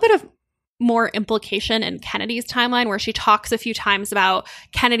a little bit of more implication in Kennedy's timeline, where she talks a few times about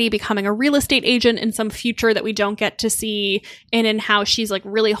Kennedy becoming a real estate agent in some future that we don't get to see, and in how she's like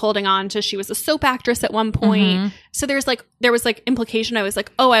really holding on to, she was a soap actress at one point. Mm-hmm. So there was like implication. I was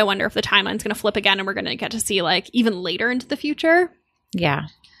like, oh, I wonder if the timeline's going to flip again and we're going to get to see like even later into the future. Yeah.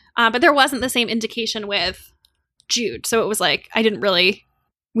 But there wasn't the same indication with Jude. So it was like, we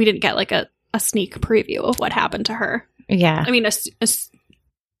didn't get like a sneak preview of what happened to her. Yeah. I mean,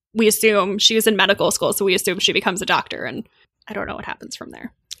 we assume she was in medical school, so we assume she becomes a doctor, and I don't know what happens from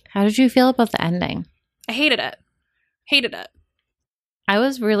there. How did you feel about the ending? I hated it. I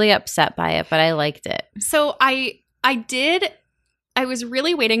was really upset by it, but I liked it. So I was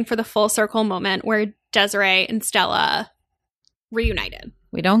really waiting for the full circle moment where Desiree and Stella reunited.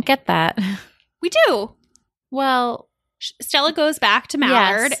 We don't get that. We do. Well, Stella goes back to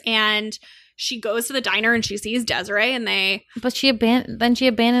Mallard, yes, and she goes to the diner and she sees Desiree, and But she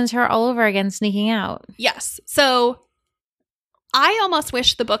abandons her all over again, sneaking out. Yes. So I almost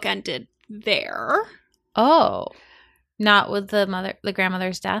wish the book ended there. Oh. Not with the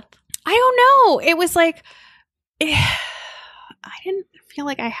grandmother's death? I don't know. It was like, I didn't feel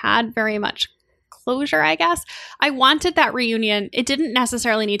like I had very much closure, I guess. I wanted that reunion. It didn't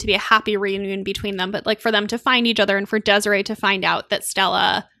necessarily need to be a happy reunion between them, but like for them to find each other and for Desiree to find out that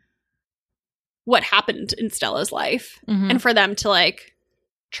Stella what happened in Stella's life and for them to like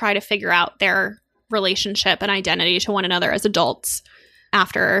try to figure out their relationship and identity to one another as adults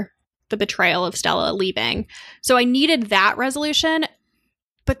after the betrayal of Stella leaving. So I needed that resolution.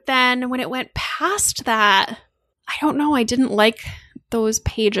 But then when it went past that, I don't know, I didn't like those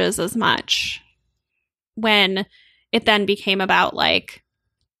pages as much when it then became about like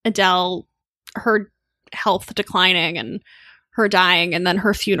Adele, her health declining and her dying and then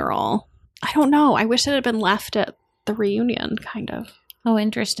her funeral. I don't know. I wish it had been left at the reunion, kind of. Oh,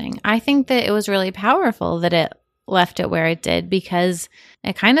 interesting. I think that it was really powerful that it left it where it did because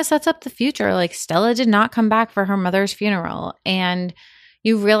it kind of sets up the future. Like Stella did not come back for her mother's funeral, and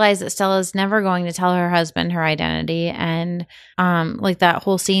you realize that Stella's never going to tell her husband her identity. And like that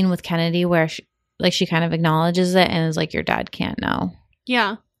whole scene with Kennedy where she kind of acknowledges it and is like, your dad can't know.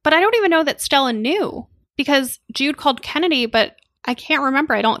 Yeah. But I don't even know that Stella knew because Jude called Kennedy, but I can't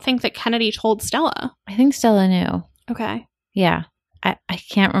remember. I don't think that Kennedy told Stella. I think Stella knew. Okay. Yeah. I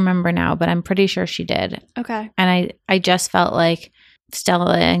can't remember now, but I'm pretty sure she did. Okay. And I just felt like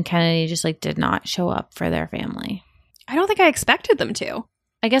Stella and Kennedy just like did not show up for their family. I don't think I expected them to.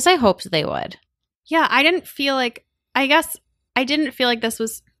 I guess I hoped they would. Yeah, I didn't feel like this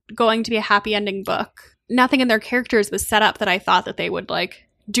was going to be a happy ending book. Nothing in their characters was set up that I thought that they would like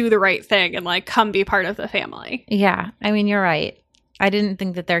do the right thing and like come be part of the family. Yeah. I mean, you're right. I didn't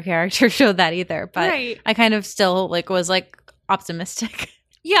think that their character showed that either, but right. I kind of still like was like optimistic.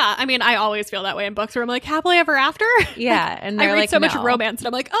 Yeah, I mean, I always feel that way in books where I'm like, happily ever after? Yeah, and I read like, so much romance and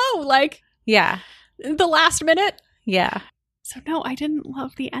I'm like, oh, like, yeah, the last minute. Yeah. So no, I didn't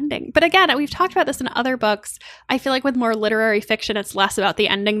love the ending. But again, we've talked about this in other books. I feel like with more literary fiction, it's less about the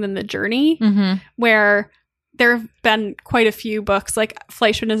ending than the journey, where there have been quite a few books, like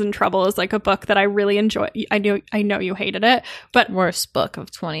Fleischman is in Trouble is like a book that I really enjoy. I know you hated it, but worst book of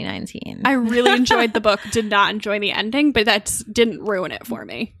 2019. I really enjoyed the book, did not enjoy the ending, but that didn't ruin it for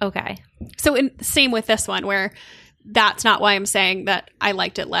me. Okay. So same with this one, where that's not why I'm saying that I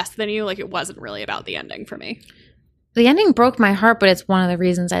liked it less than you. Like it wasn't really about the ending for me. The ending broke my heart, but it's one of the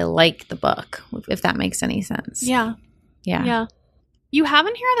reasons I like the book, if that makes any sense. Yeah. Yeah. Yeah. You have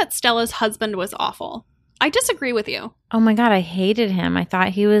in here that Stella's husband was awful. I disagree with you. Oh my God, I hated him. I thought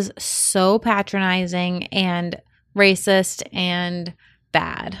he was so patronizing and racist and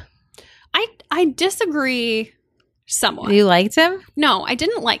bad. I disagree somewhat. You liked him? No, I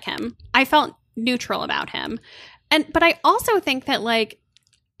didn't like him. I felt neutral about him. But I also think that like,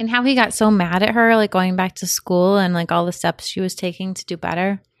 and how he got so mad at her, like going back to school and like all the steps she was taking to do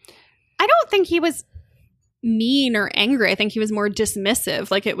better. I don't think he was mean or angry. I think he was more dismissive.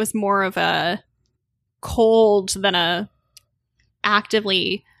 Like it was more of a cold than a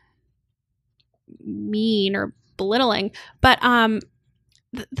actively mean or belittling. But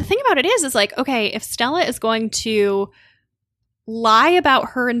the thing about it is like, okay, if Stella is going to lie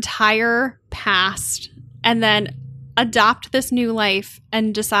about her entire past and then adopt this new life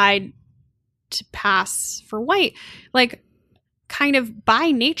and decide to pass for white, like kind of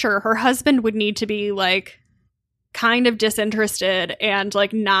by nature, her husband would need to be like kind of disinterested and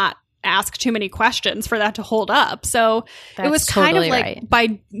like not ask too many questions for that to hold up. So it was kind of like right.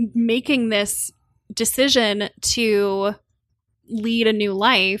 By making this decision to lead a new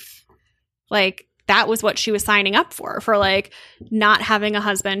life, like that was what she was signing up for like not having a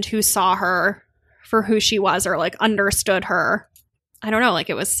husband who saw her for who she was or like understood her. I don't know, like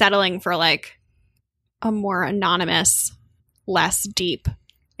it was settling for like a more anonymous, less deep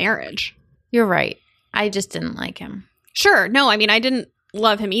marriage. You're right. I just didn't like him. Sure. No, I mean, I didn't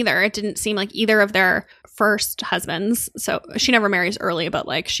love him either. It didn't seem like either of their first husbands. So she never marries Early, but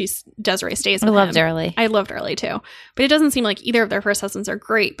like Desiree stays with him. I loved Early. I loved Early too. But it doesn't seem like either of their first husbands are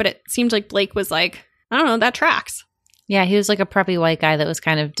great. But it seemed like Blake was like, I don't know, that tracks. Yeah, he was like a preppy white guy that was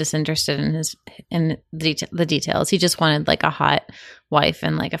kind of disinterested in the details. He just wanted like a hot wife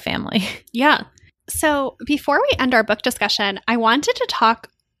and like a family. Yeah. So before we end our book discussion, I wanted to talk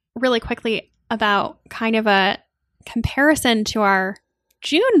really quickly about kind of a comparison to our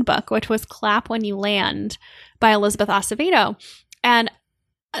June book, which was Clap When You Land by Elizabeth Acevedo. And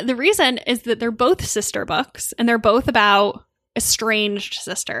the reason is that they're both sister books and they're both about estranged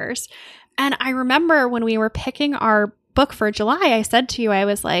sisters. And I remember when we were picking our book for July, I said to you, I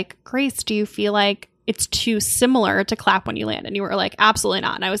was like, Grace, do you feel like it's too similar to Clap When You Land? And you were like, absolutely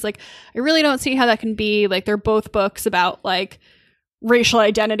not. And I was like, I really don't see how that can be. Like, they're both books about like racial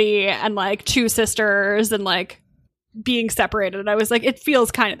identity and like two sisters and like being separated. And I was like, it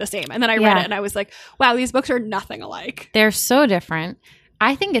feels kind of the same. And then I read it and I was like, wow, these books are nothing alike. They're so different.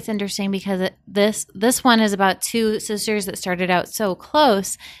 I think it's interesting because this one is about two sisters that started out so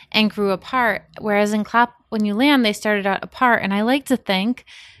close and grew apart, whereas in Clap When You Land, they started out apart. And I like to think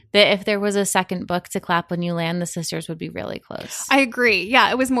that if there was a second book to Clap When You Land, the sisters would be really close. I agree.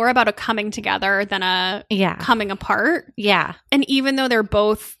 Yeah, it was more about a coming together than a coming apart. Yeah. And even though they're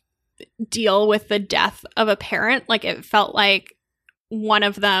both deal with the death of a parent, like it felt like one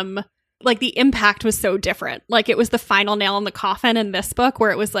of them, like the impact was so different. Like it was the final nail in the coffin in this book where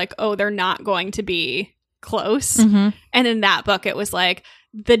it was like, oh, they're not going to be close. Mm-hmm. And in that book, it was like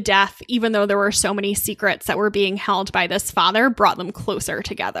the death, even though there were so many secrets that were being held by this father, brought them closer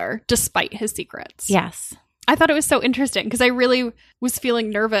together despite his secrets. Yes. I thought it was so interesting because I really was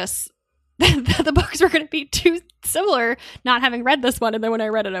feeling nervous that the books were going to be too similar, not having read this one. And then when I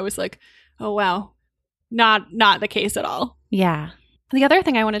read it, I was like, oh, wow, not the case at all. Yeah. The other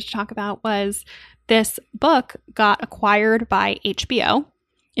thing I wanted to talk about was this book got acquired by HBO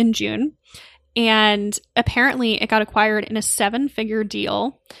in June. And apparently it got acquired in a 7-figure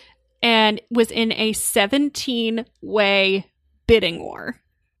deal and was in a 17-way bidding war.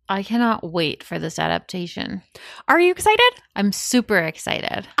 I cannot wait for this adaptation. Are you excited? I'm super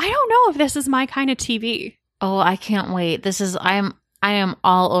excited. I don't know if this is my kind of TV. Oh, I can't wait. I am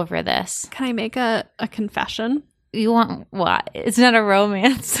all over this. Can I make a confession? You want what? It's not a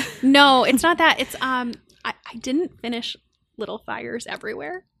romance. No, it's not that. It's I didn't finish Little Fires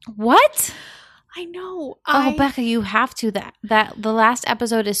Everywhere. What? I know. Oh, Becca, you have to. That the last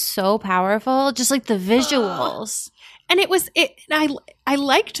episode is so powerful. Just like the visuals. And I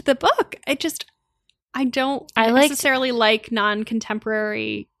liked the book. I don't necessarily like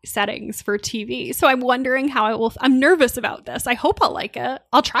non-contemporary settings for TV. So I'm wondering I'm nervous about this. I hope I'll like it.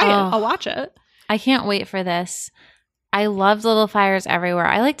 I'll try it. I'll watch it. I can't wait for this. I loved Little Fires Everywhere.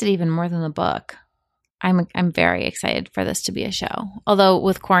 I liked it even more than the book. I'm very excited for this to be a show. Although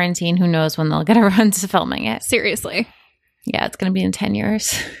with quarantine, who knows when they'll get around to filming it. Seriously. Yeah, it's going to be in 10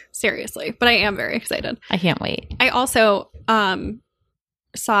 years. Seriously. But I am very excited. I can't wait. I also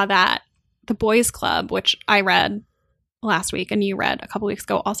saw that The Boys Club, which I read last week and you read a couple weeks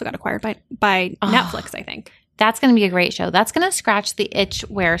ago, also got acquired by Netflix, I think. That's going to be a great show. That's going to scratch the itch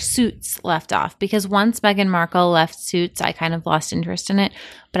where Suits left off, because once Meghan Markle left Suits, I kind of lost interest in it,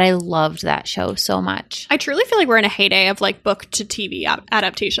 but I loved that show so much. I truly feel like we're in a heyday of like book to TV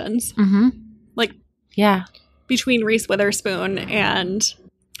adaptations. Mm-hmm. Like, yeah, between Reese Witherspoon and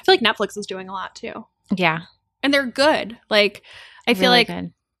I feel like Netflix is doing a lot too. Yeah. And they're good. Like, I feel really like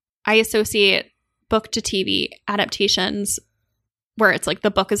good. I associate book to TV adaptations where it's like the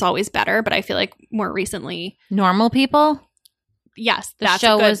book is always better, but I feel like more recently, Normal People. Yes, the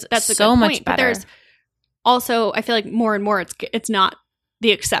show was so much better. But there's also, I feel like more and more, it's not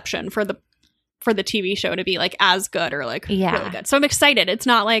the exception for the TV show to be like as good or like really good. So I'm excited. It's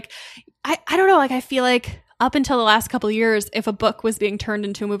not like I don't know. Like I feel like up until the last couple of years, if a book was being turned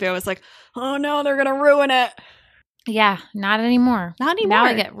into a movie, I was like, oh no, they're gonna ruin it. Yeah, not anymore. Not anymore. Now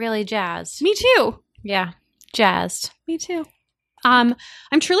I get really jazzed. Me too. Yeah, jazzed. Me too. I'm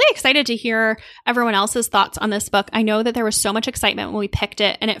truly excited to hear everyone else's thoughts on this book. I know that there was so much excitement when we picked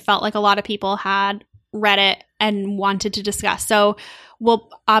it, and it felt like a lot of people had read it and wanted to discuss. So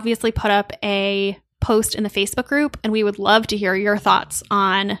we'll obviously put up a post in the Facebook group, and we would love to hear your thoughts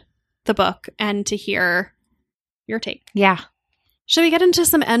on the book and to hear your take. Yeah. Should we get into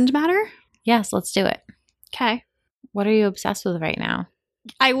some end matter? Yes, let's do it. Okay. What are you obsessed with right now?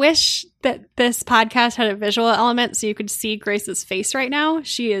 I wish that this podcast had a visual element so you could see Grace's face right now.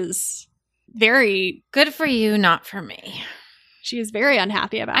 She is very... Good for you, not for me. She is very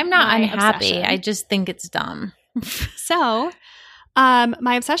unhappy about it. I'm not unhappy. Obsession. I just think it's dumb. So,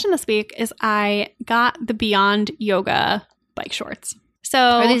 my obsession this week is I got the Beyond Yoga bike shorts. So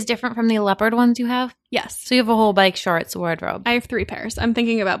are these different from the leopard ones you have? Yes. So you have a whole bike shorts wardrobe. I have 3 pairs. I'm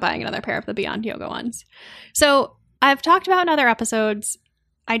thinking about buying another pair of the Beyond Yoga ones. So I've talked about in other episodes,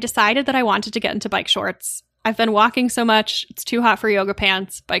 I decided that I wanted to get into bike shorts. I've been walking so much, it's too hot for yoga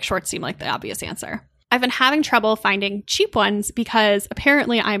pants. Bike shorts seem like the obvious answer. I've been having trouble finding cheap ones because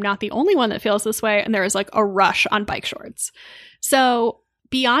apparently I'm not the only one that feels this way, and there is like a rush on bike shorts. So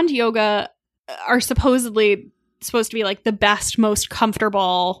Beyond Yoga are supposedly supposed to be like the best, most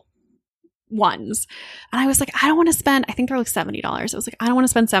comfortable ones. And I was like, I don't want to spend, I think they're like $70. I was like, I don't want to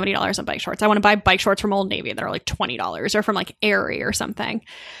spend $70 on bike shorts. I want to buy bike shorts from Old Navy that are like $20 or from like Aerie or something.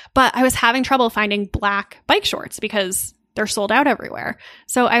 But I was having trouble finding black bike shorts because they're sold out everywhere.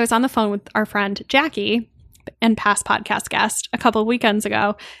 So I was on the phone with our friend Jackie and past podcast guest a couple of weekends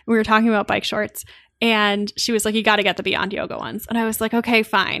ago. We were talking about bike shorts. And she was like, you got to get the Beyond Yoga ones. And I was like, okay,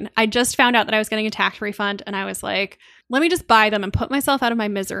 fine. I just found out that I was getting a tax refund. And I was like, let me just buy them and put myself out of my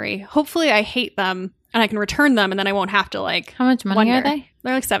misery. Hopefully I hate them and I can return them and then I won't have to like How much money are they?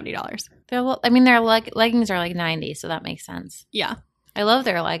 They're like $70. Their leggings are like $90, so that makes sense. Yeah. I love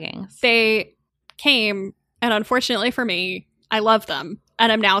their leggings. They came, and unfortunately for me, I love them.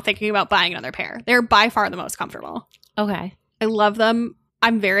 And I'm now thinking about buying another pair. They're by far the most comfortable. Okay. I love them.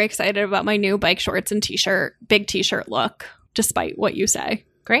 I'm very excited about my new bike shorts and t-shirt, big t-shirt look, despite what you say.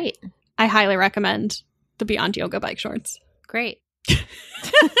 Great. I highly recommend the Beyond Yoga bike shorts. Great.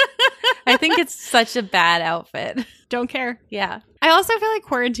 I think it's such a bad outfit. Don't care. Yeah. I also feel like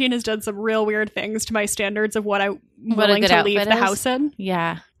quarantine has done some real weird things to my standards of what I'm willing to leave the house in.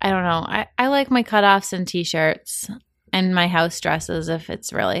 Yeah. I don't know. I like my cutoffs and t-shirts and my house dresses. If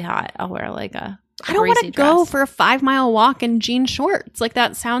it's really hot, I'll wear like a I don't want to go for a 5-mile walk in jean shorts. Like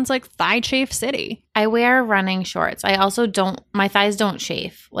that sounds like thigh chafe city. I wear running shorts. I also don't, my thighs don't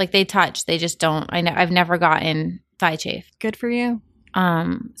chafe. Like they touch. They just don't. I've never gotten thigh chafe. Good for you.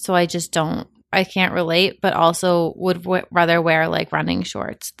 So I just don't. I can't relate, but also would rather wear like running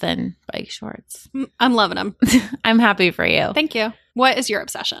shorts than bike shorts. I'm loving them. I'm happy for you. Thank you. What is your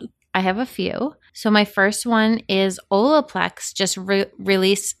obsession? I have a few. So my first one is Olaplex just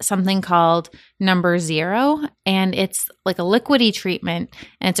released something called Number Zero, and it's like a liquidy treatment,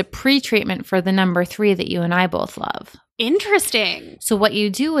 and it's a pre-treatment for the number 3 that you and I both love. Interesting. So what you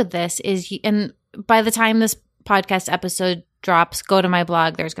do with this is, and by the time this podcast episode drops, go to my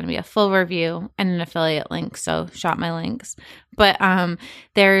blog. There's going to be a full review and an affiliate link, so shop my links. But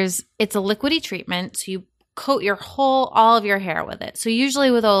it's a liquidy treatment, so you coat all of your hair with it. So usually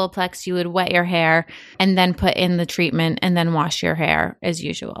with Olaplex, you would wet your hair and then put in the treatment and then wash your hair as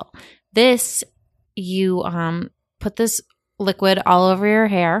usual. This, you put this liquid all over your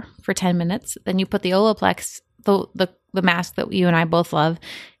hair for 10 minutes. Then you put the Olaplex, the mask that you and I both love,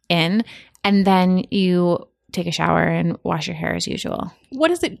 in, and then you take a shower and wash your hair as usual. What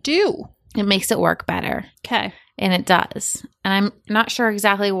does it do? It makes it work better. Okay. And it does. And I'm not sure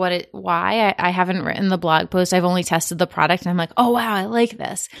exactly why. I haven't written the blog post. I've only tested the product and I'm like, oh, wow, I like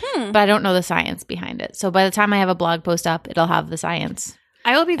this. But I don't know the science behind it. So by the time I have a blog post up, it'll have the science.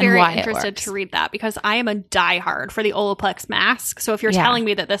 I will be very interested to read that because I am a diehard for the Olaplex mask. So if you're telling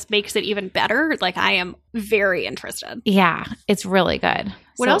me that this makes it even better, like I am very interested. Yeah, it's really good.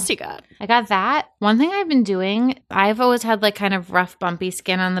 What else you got? I got that. One thing I've been doing, I've always had like kind of rough, bumpy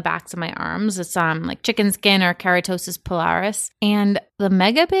skin on the backs of my arms. It's like chicken skin or keratosis pilaris. And the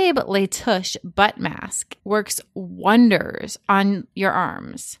Megababe Les Touches butt mask works wonders on your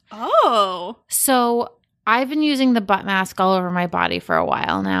arms. Oh. So I've been using the butt mask all over my body for a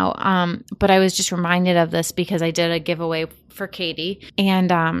while now, but I was just reminded of this because I did a giveaway for Katie,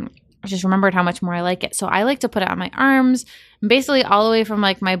 and I just remembered how much more I like it. So I like to put it on my arms, basically all the way from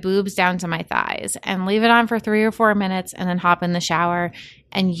like my boobs down to my thighs, and leave it on for 3 or 4 minutes and then hop in the shower,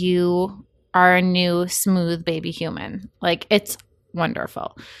 and you are a new smooth baby human. Like it's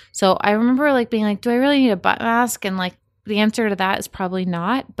wonderful. So I remember like being like, do I really need a butt mask? And like the answer to that is probably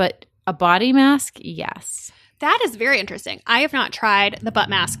not, but a body mask, yes. That is very interesting. I have not tried the butt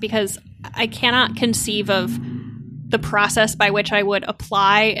mask because I cannot conceive of the process by which I would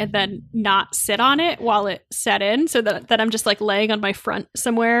apply and then not sit on it while it set in, so that I'm just like laying on my front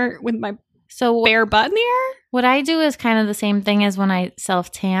somewhere with my bare butt in the air. What I do is kind of the same thing as when I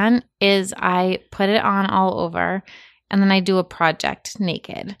self-tan, is I put it on all over and then I do a project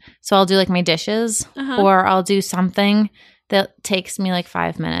naked. So I'll do like my dishes or I'll do something that takes me like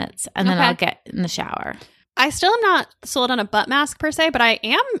 5 minutes and then I'll get in the shower. I still am not sold on a butt mask per se, but I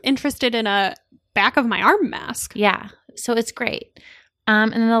am interested in a back of my arm mask. Yeah. So it's great.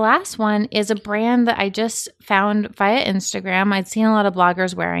 And then the last one is a brand that I just found via Instagram. I'd seen a lot of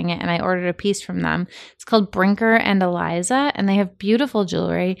bloggers wearing it and I ordered a piece from them. It's called Brinker and Eliza, and they have beautiful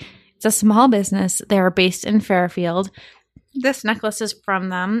jewelry. It's a small business. They are based in Fairfield. This necklace is from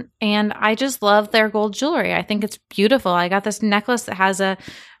them, and I just love their gold jewelry. I think it's beautiful. I got this necklace that has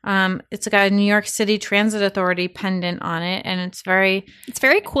it's got a New York City Transit Authority pendant on it, and it's very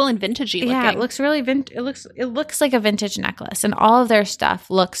cool and vintagey looking. Yeah, it looks really it looks like a vintage necklace, and all of their stuff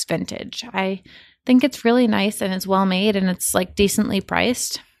looks vintage. I think it's really nice, and it's well made, and it's like decently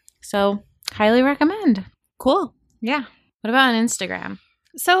priced. So, highly recommend. Cool. Yeah. What about on Instagram?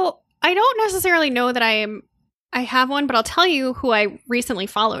 So, I don't necessarily know that I have one, but I'll tell you who I recently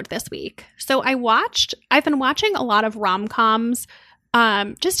followed this week. So I've been watching a lot of rom-coms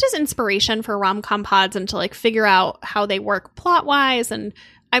just as inspiration for rom-com pods and to like figure out how they work plot-wise. And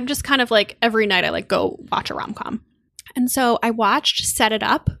I'm just kind of like every night I like go watch a rom-com. And so I watched Set It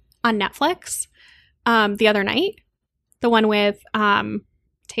Up on Netflix the other night. The one with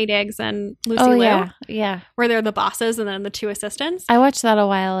Taye Diggs and Lucy Liu. Yeah. Where they're the bosses and then the two assistants. I watched that a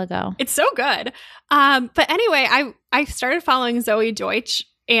while ago. It's so good. But anyway, I started following Zoe Deutsch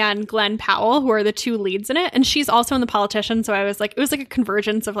and Glenn Powell, who are the two leads in it. And she's also in The Politician. So I was like, it was like a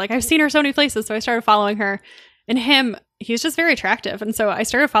convergence of like, I've seen her so many places. So I started following her. And him, he's just very attractive. And so I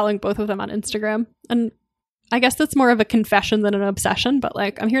started following both of them on Instagram. And I guess that's more of a confession than an obsession. But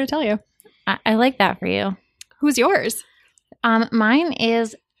like, I'm here to tell you. I like that for you. Who's yours? Mine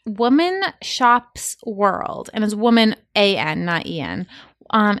is Woman Shops World. And it's Woman A-N, not E-N.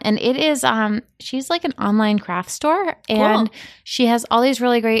 And it is, she's like an online craft store, and she has all these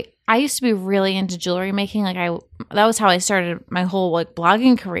really great, I used to be really into jewelry making. Like that was how I started my whole like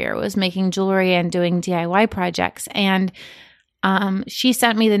blogging career, was making jewelry and doing DIY projects. And, she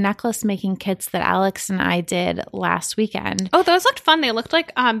sent me the necklace making kits that Alex and I did last weekend. Oh, those looked fun. They looked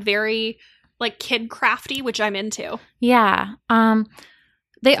like, very like kid crafty, which I'm into. Yeah.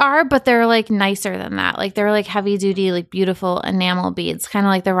 They are, but they're like nicer than that. Like they're like heavy duty, like beautiful enamel beads, kind of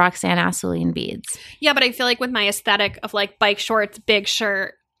like the Roxanne Asseline beads. Yeah, but I feel like with my aesthetic of like bike shorts, big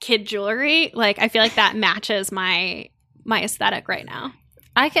shirt, kid jewelry, like I feel like that matches my aesthetic right now.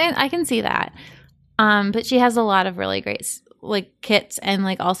 I can see that. But she has a lot of really great like kits and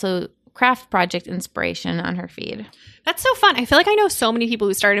like also craft project inspiration on her feed. That's so fun. I feel like I know so many people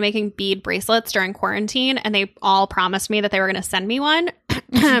who started making bead bracelets during quarantine, and they all promised me that they were going to send me one,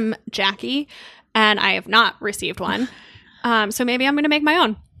 Jackie, and I have not received one. So maybe I'm going to make my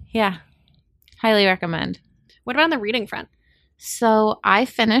own. Yeah. Highly recommend. What about on the reading front? So I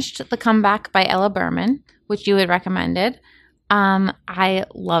finished The Comeback by Ella Berman, which you had recommended. I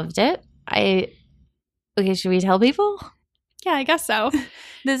loved it. Okay, should we tell people? Yeah, I guess so.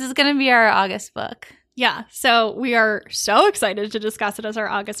 This is going to be our August book. Yeah, so we are so excited to discuss it as our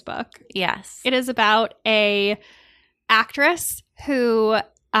August book. Yes. It is about a actress who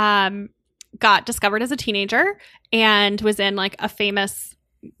got discovered as a teenager and was in like a famous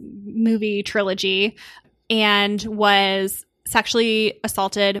movie trilogy and was sexually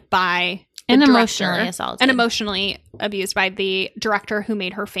assaulted by and emotionally assaulted. And emotionally abused by the director who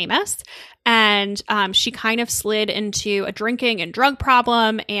made her famous. And she kind of slid into a drinking and drug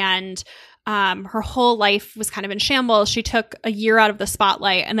problem, and her whole life was kind of in shambles. She took a year out of the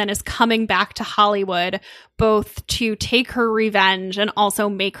spotlight and then is coming back to Hollywood both to take her revenge and also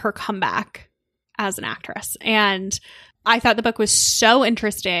make her comeback as an actress. And I thought the book was so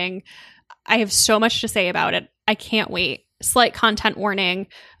interesting. I have so much to say about it. I can't wait. Slight content warning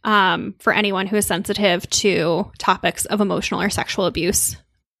for anyone who is sensitive to topics of emotional or sexual abuse.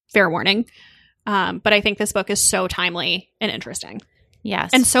 Fair warning. But I think this book is so timely and interesting. Yes.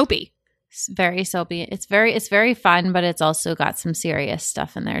 And soapy. It's very soapy. It's very fun, but it's also got some serious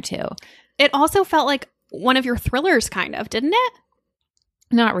stuff in there too. It also felt like one of your thrillers, kind of, didn't it?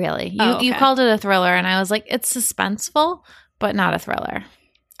 Not really. You called it a thriller, and I was like, it's suspenseful, but not a thriller.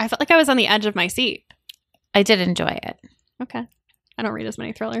 I felt like I was on the edge of my seat. I did enjoy it. Okay. I don't read as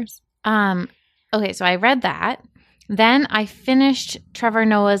many thrillers. Okay, so I read that. Then I finished Trevor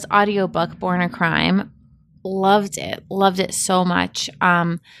Noah's audiobook, Born a Crime. Loved it so much.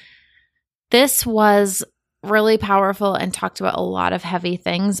 This was really powerful and talked about a lot of heavy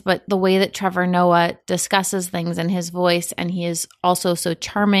things, but the way that Trevor Noah discusses things in his voice, and he is also so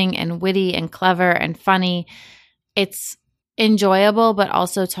charming and witty and clever and funny, it's enjoyable, but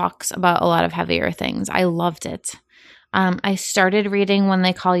also talks about a lot of heavier things. I loved it. I started reading When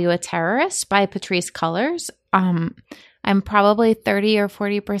They Call You a Terrorist by Patrisse Cullors. I'm probably 30 or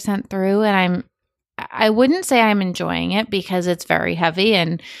 40% through, and I wouldn't say I'm enjoying it because it's very heavy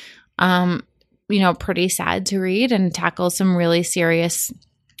and pretty sad to read and tackles some really serious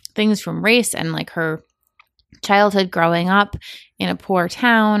things from race and like her childhood growing up in a poor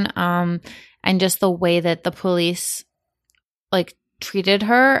town, and just the way that the police like treated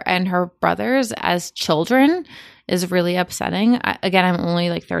her and her brothers as children is really upsetting. Again, I'm only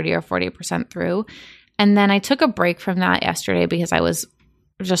like 30 or 40% through. And then I took a break from that yesterday because I was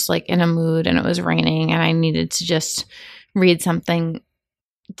just like in a mood and it was raining and I needed to just read something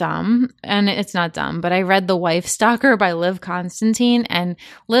dumb. And it's not dumb, but I read The Wife Stalker by Liv Constantine. And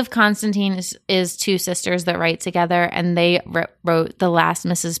Liv Constantine is two sisters that write together, and they wrote The Last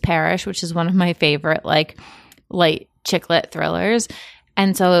Mrs. Parrish, which is one of my favorite like light chick lit thrillers.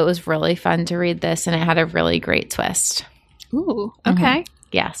 And so it was really fun to read this, and it had a really great twist. Ooh, okay. Mm-hmm.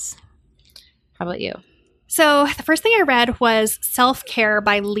 Yes. How about you? So the first thing I read was Self-Care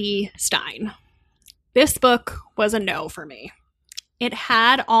by Leigh Stein. This book was a no for me. It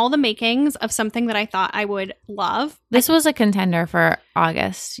had all the makings of something that I thought I would love. This was a contender for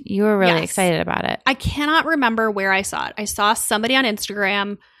August. You were really excited about it. I cannot remember where I saw it. I saw somebody on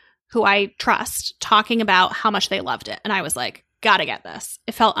Instagram who I trust talking about how much they loved it. And I was like, gotta get this.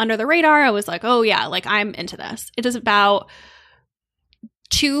 It felt under the radar. I was like, oh yeah, like I'm into this. It is about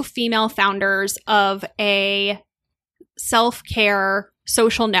 2 female founders of a self-care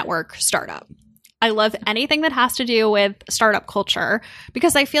social network startup. I love anything that has to do with startup culture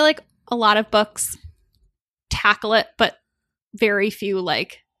because I feel like a lot of books tackle it, but very few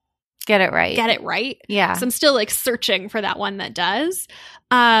like get it right. Yeah. So I'm still like searching for that one that does.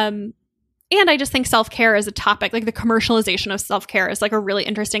 And I just think self-care is a topic, like the commercialization of self-care is like a really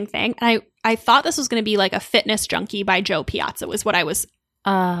interesting thing. And I thought this was going to be like a Fitness Junkie by Joe Piazza was what I was.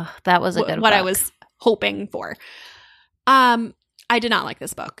 That was a good what book. I was hoping for. I did not like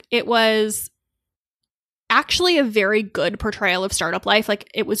this book. It was actually a very good portrayal of startup life. Like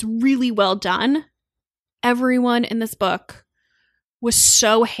it was really well done. Everyone in this book was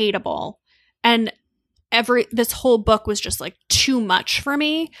so hateable. And this whole book was just like too much for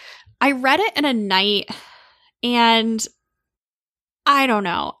me. I read it in a night and I don't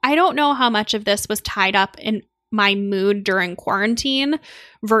know. I don't know how much of this was tied up in my mood during quarantine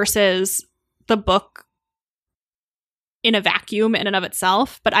versus the book in a vacuum in and of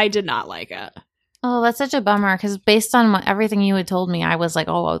itself, but I did not like it. Oh, that's such a bummer because based on everything you had told me, I was like,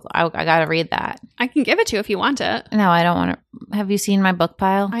 oh, I got to read that. I can give it to you if you want it. No, I don't want to. Have you seen my book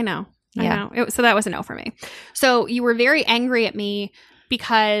pile? I know. So that was a no for me. So you were very angry at me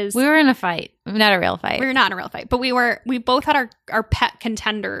because we were in a fight, not a real fight. We were not in a real fight, but we both had our pet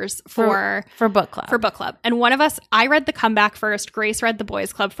contenders for book club. For book club. And one of us, I read The Comeback first, Grace read The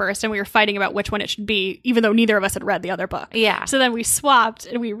Boys Club first, and we were fighting about which one it should be, even though neither of us had read the other book. Yeah. So then we swapped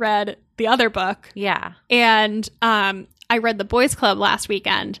and we read the other book. Yeah. And I read The Boys Club last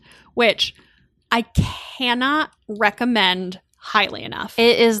weekend, which I cannot recommend highly enough.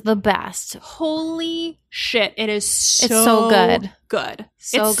 It is the best. Holy shit. It's so good. Good.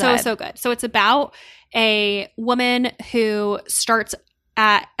 So good. So good. So it's about a woman who starts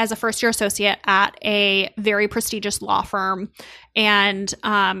as a first-year associate at a very prestigious law firm. And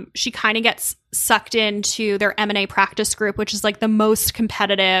she kind of gets sucked into their M&A practice group, which is like the most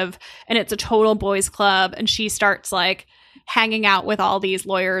competitive. And it's a total boys club. And she starts like hanging out with all these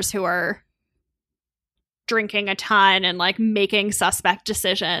lawyers who are drinking a ton and like making suspect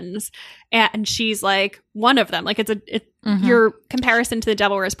decisions, and she's like one of them. Like your comparison to The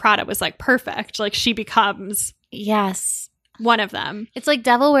Devil Wears Prada was like perfect. Like she becomes one of them. It's like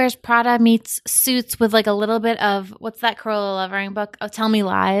Devil Wears Prada meets Suits with like a little bit of what's that Cruella Lovering book? Oh, Tell Me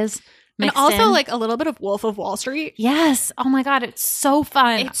Lies. And also like a little bit of Wolf of Wall Street. Yes. Oh my God. It's so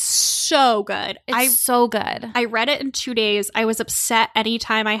fun. It's so good. It's so good. I read it in 2 days. I was upset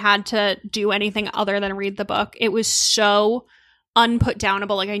anytime I had to do anything other than read the book. It was so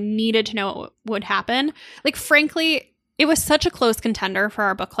unputdownable. Like I needed to know what would happen. Like frankly, it was such a close contender for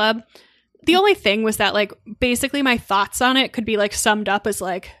our book club. The only thing was that like basically my thoughts on it could be like summed up as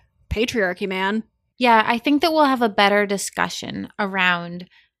like patriarchy, man. Yeah. I think that we'll have a better discussion around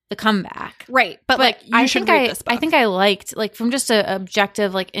The Comeback. Right. But like you should read this book. I think I liked, like from just an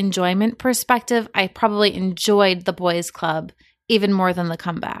objective like enjoyment perspective, I probably enjoyed The Boys Club even more than The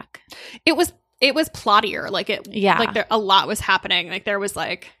Comeback. It was plottier. Like like a lot was happening. Like there was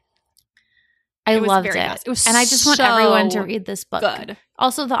like I loved it. Fast. It was and I just want everyone to read this book. Good.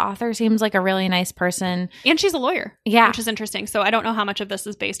 Also, the author seems like a really nice person. And she's a lawyer. Yeah. Which is interesting. So I don't know how much of this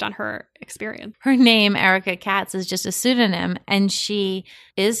is based on her experience. Her name, Erica Katz, is just a pseudonym. And she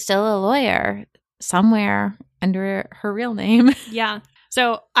is still a lawyer somewhere under her real name. Yeah.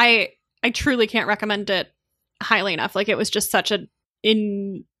 So I truly can't recommend it highly enough. Like it was just such an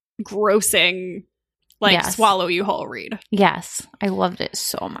engrossing, like swallow you whole read. Yes. I loved it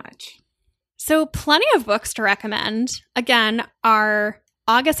so much. So plenty of books to recommend. Again, our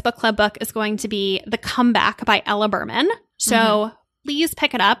August book club book is going to be The Comeback by Ella Berman. So please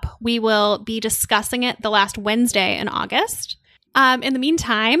pick it up. We will be discussing it the last Wednesday in August. In the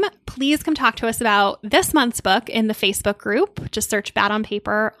meantime, please come talk to us about this month's book in the Facebook group. Just search Bad on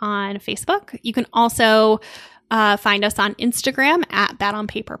Paper on Facebook. You can also find us on Instagram at Bad on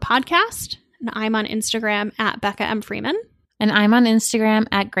Paper Podcast. And I'm on Instagram at Becca M. Freeman. And I'm on Instagram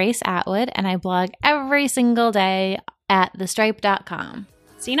at Grace Atwood, and I blog every single day at thestripe.com.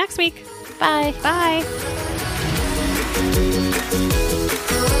 See you next week. Bye. Bye.